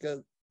videos.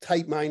 Go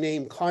type my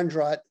name,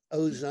 Condrot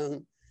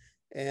Ozone,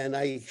 and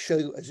I show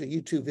you as a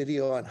YouTube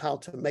video on how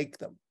to make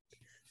them.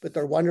 But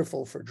they're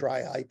wonderful for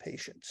dry eye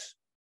patients.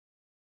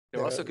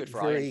 They're also good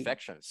for eye very-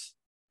 infections.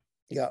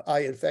 Yeah,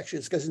 eye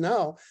infections, because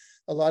now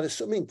a lot of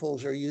swimming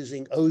pools are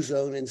using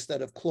ozone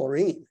instead of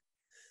chlorine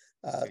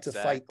to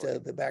fight Exactly.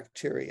 the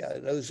bacteria.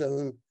 And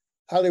ozone,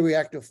 highly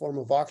reactive form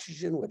of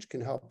oxygen, which can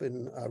help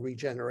in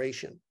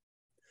regeneration.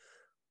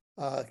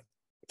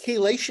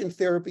 Chelation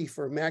therapy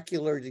for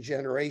macular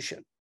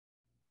degeneration.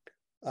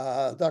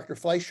 Dr.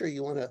 Fleisher,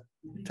 you want to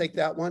take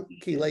that one?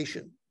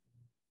 Chelation.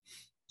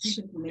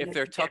 If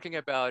they're talking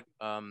about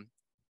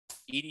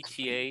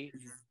EDTA,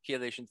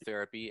 chelation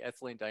therapy,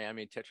 ethylene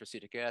diamine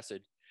tetracetic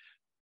acid,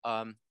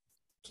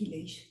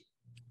 Chelation.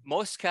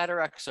 most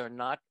cataracts are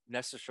not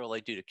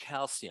necessarily due to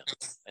calcium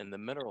and the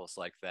minerals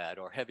like that,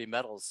 or heavy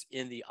metals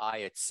in the eye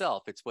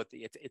itself. It's what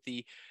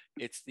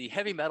it's the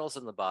heavy metals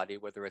in the body,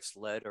 whether it's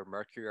lead or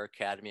mercury or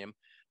cadmium.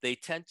 They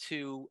tend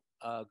to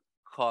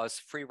cause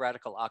free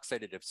radical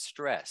oxidative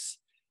stress,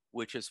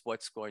 which is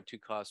what's going to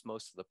cause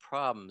most of the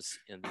problems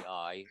in the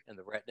eye and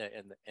the retina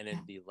and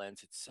in the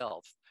lens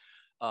itself.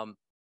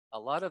 A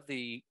lot of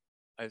the,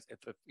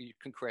 if you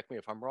can correct me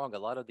if I'm wrong, a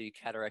lot of the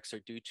cataracts are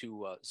due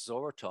to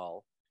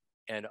xylitol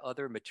and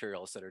other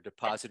materials that are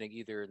depositing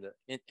either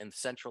in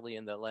centrally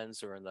in the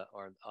lens or on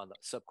the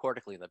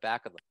subcortically in the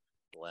back of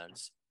the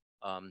lens,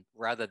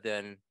 rather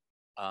than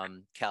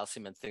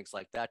calcium and things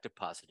like that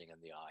depositing in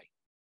the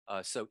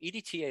eye. So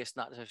EDTA is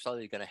not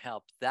necessarily going to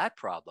help that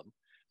problem,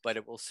 but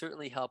it will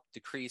certainly help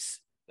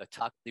decrease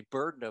the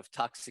burden of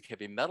toxic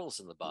heavy metals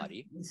in the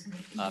body,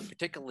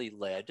 particularly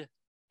lead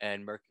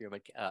and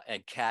mercury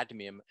and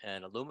cadmium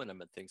and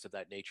aluminum and things of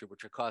that nature,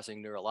 which are causing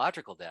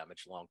neurological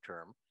damage long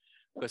term.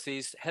 Because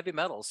these heavy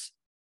metals,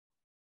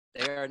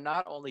 they are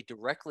not only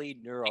directly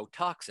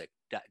neurotoxic,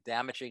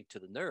 damaging to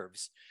the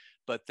nerves,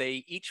 but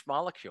each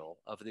molecule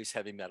of these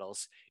heavy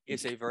metals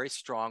is a very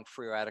strong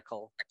free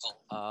radical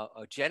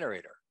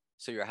generator.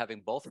 So you're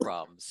having both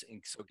problems.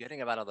 And so getting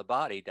them out of the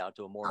body down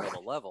to a more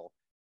normal level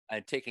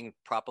and taking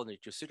proper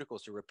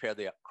nutraceuticals to repair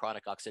the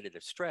chronic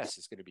oxidative stress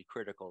is going to be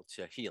critical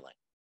to healing.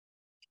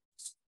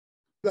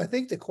 I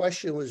think the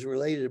question was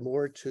related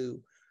more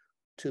to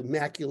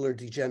macular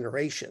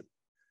degeneration.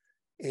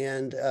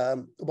 And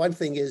one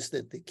thing is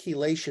that the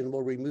chelation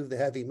will remove the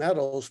heavy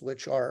metals,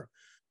 which are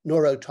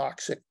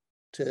neurotoxic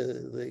to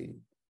the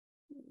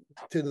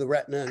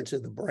retina and to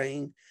the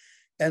brain.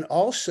 And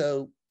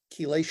also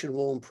chelation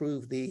will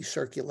improve the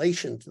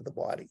circulation to the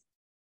body.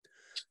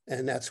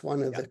 And that's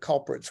one of the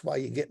culprits why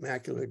you get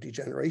macular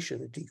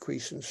degeneration, a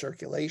decrease in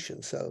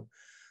circulation. So,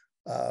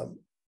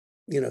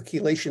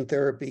 chelation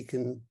therapy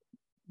can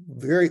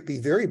be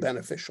very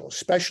beneficial,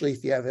 especially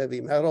if you have heavy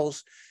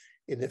metals.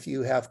 And if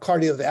you have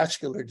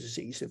cardiovascular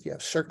disease, if you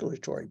have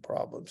circulatory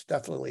problems,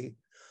 definitely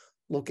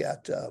look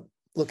at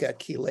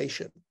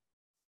chelation.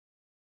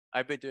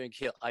 I've been doing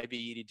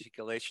IVE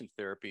dechelation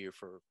therapy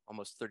for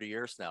almost 30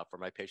 years now for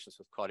my patients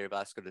with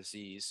cardiovascular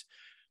disease,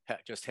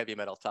 just heavy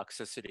metal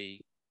toxicity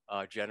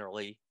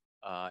generally,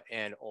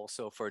 and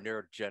also for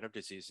neurodegenerative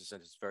diseases,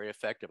 and it's very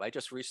effective. I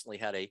just recently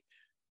had a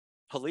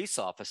police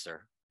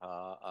officer,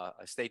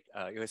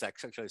 he was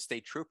actually a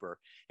state trooper,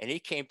 and he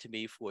came to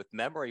me with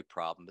memory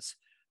problems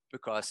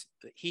because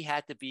he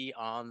had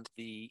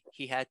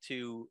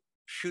to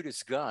shoot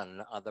his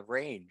gun on the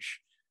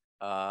range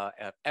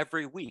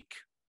every week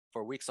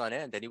for weeks on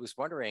end. And he was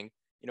wondering,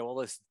 all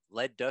this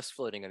lead dust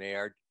floating in the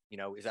air,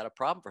 is that a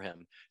problem for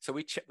him? So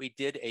we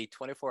did a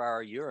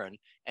 24-hour urine,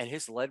 and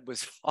his lead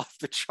was off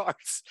the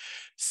charts.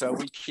 So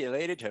we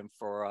chelated him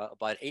for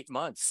about 8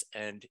 months,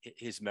 and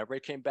his memory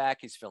came back.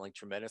 He's feeling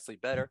tremendously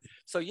better.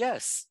 So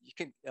yes, you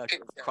can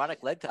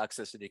chronic lead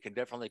toxicity can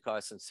definitely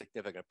cause some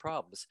significant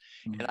problems,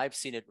 and I've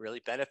seen it really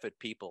benefit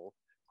people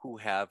who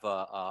have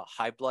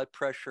high blood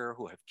pressure,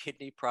 who have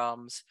kidney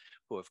problems,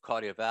 who have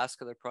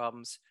cardiovascular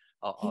problems,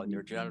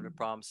 neurodegenerative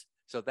problems.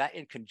 So that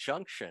in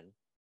conjunction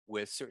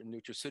with certain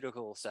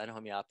nutraceuticals and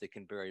homeopathy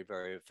can be very,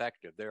 very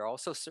effective. There are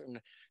also certain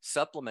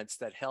supplements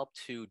that help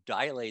to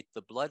dilate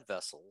the blood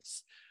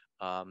vessels,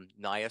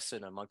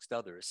 niacin amongst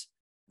others,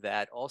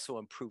 that also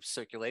improve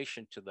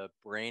circulation to the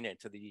brain and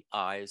to the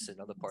eyes and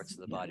other parts of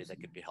the body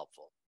that could be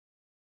helpful.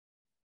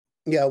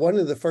 Yeah, one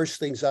of the first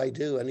things I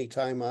do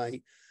anytime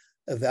I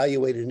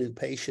evaluate a new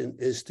patient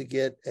is to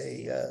get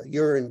a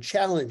urine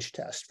challenge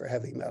test for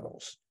heavy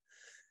metals.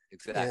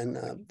 Exactly.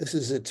 And this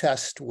is a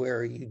test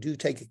where you do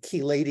take a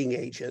chelating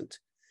agent,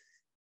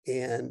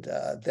 and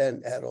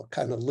then it'll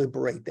kind of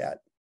liberate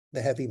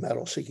the heavy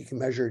metal, so you can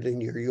measure it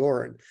in your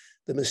urine.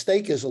 The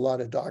mistake is a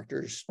lot of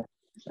doctors,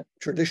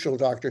 traditional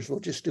doctors, will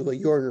just do a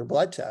urine or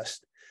blood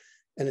test,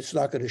 and it's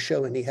not going to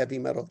show any heavy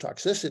metal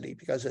toxicity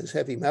because those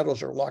heavy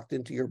metals are locked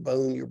into your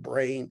bone, your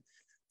brain,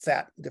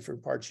 fat,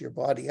 different parts of your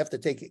body. You have to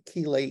take a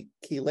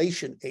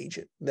chelation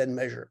agent, then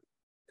measure.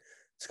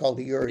 It's called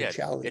the urine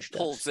challenge test. It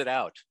pulls it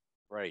out.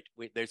 Right.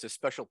 There's a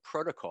special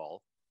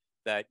protocol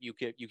that you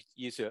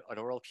use an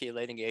oral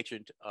chelating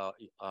agent,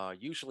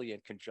 usually in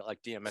conjunction,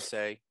 like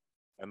DMSA,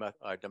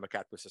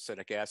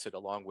 democaptocystic acid,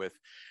 along with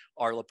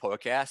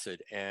R-lipoic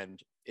acid,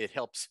 and it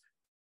helps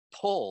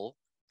pull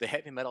the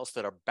heavy metals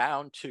that are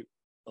bound to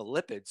the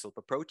lipids or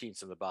the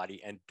proteins in the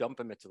body and dump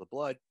them into the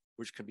blood,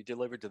 which can be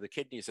delivered to the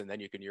kidneys, and then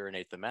you can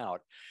urinate them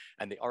out.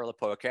 And the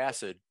R-lipoic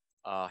acid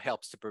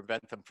helps to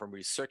prevent them from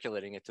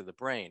recirculating into the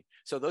brain.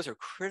 So those are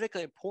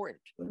critically important.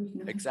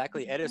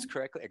 Exactly, Ed is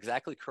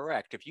exactly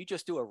correct. If you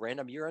just do a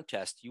random urine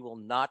test, you will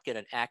not get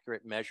an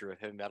accurate measure of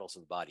heavy metals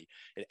in the body.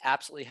 It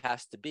absolutely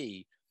has to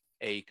be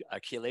a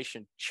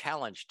chelation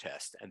challenge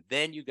test, and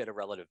then you get a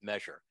relative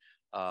measure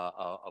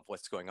of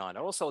what's going on.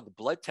 And also the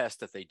blood test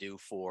that they do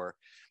for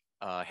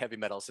heavy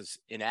metals is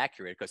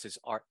inaccurate because it's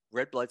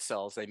red blood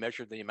cells. They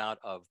measure the amount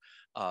of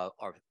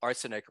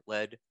arsenic,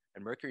 lead,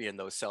 and mercury in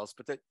those cells,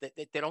 but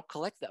they don't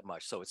collect that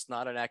much. So it's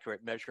not an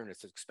accurate measure, and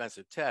it's an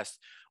expensive test.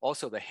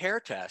 Also, the hair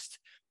test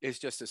is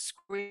just a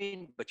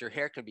screen, but your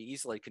hair can be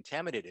easily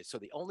contaminated. So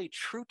the only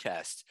true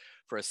test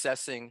for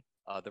assessing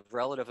the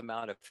relative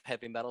amount of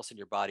heavy metals in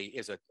your body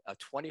is a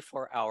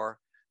 24-hour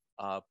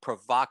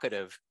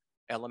provocative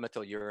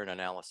elemental urine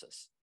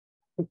analysis.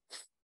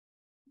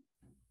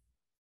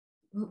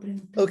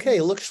 Okay,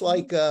 it looks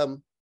like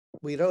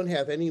we don't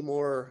have any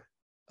more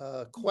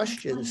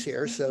questions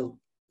here. So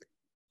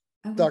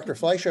Dr.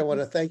 Fleischer, I want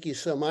to thank you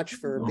so much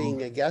for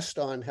being a guest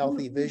on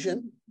Healthy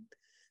Vision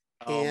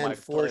and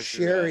for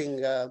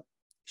sharing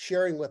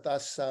with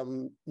us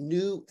some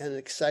new and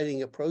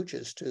exciting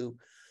approaches to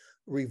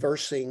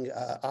reversing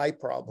eye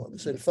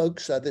problems. And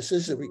folks, this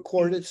is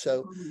recorded,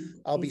 so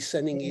I'll be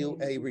sending you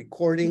a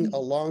recording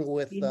along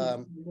with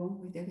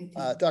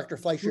Dr.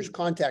 Fleischer's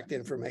contact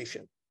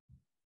information.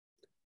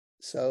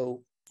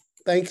 So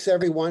thanks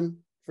everyone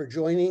for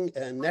joining.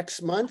 And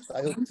next month,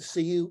 I hope to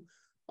see you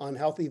on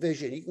Healthy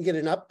Vision. You can get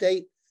an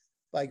update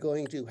by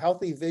going to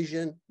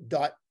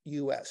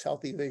healthyvision.us,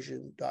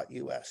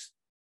 healthyvision.us.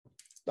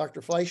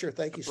 Dr. Fleischer,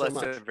 thank you so much.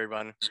 Bless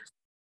everyone.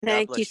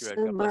 Thank you so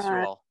God bless you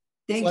much. all.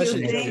 Thank Bless you.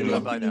 you. Thank you.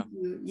 Bye now.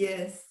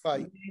 Yes.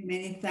 Bye.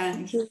 Many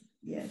thanks.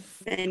 Yes.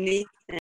 Many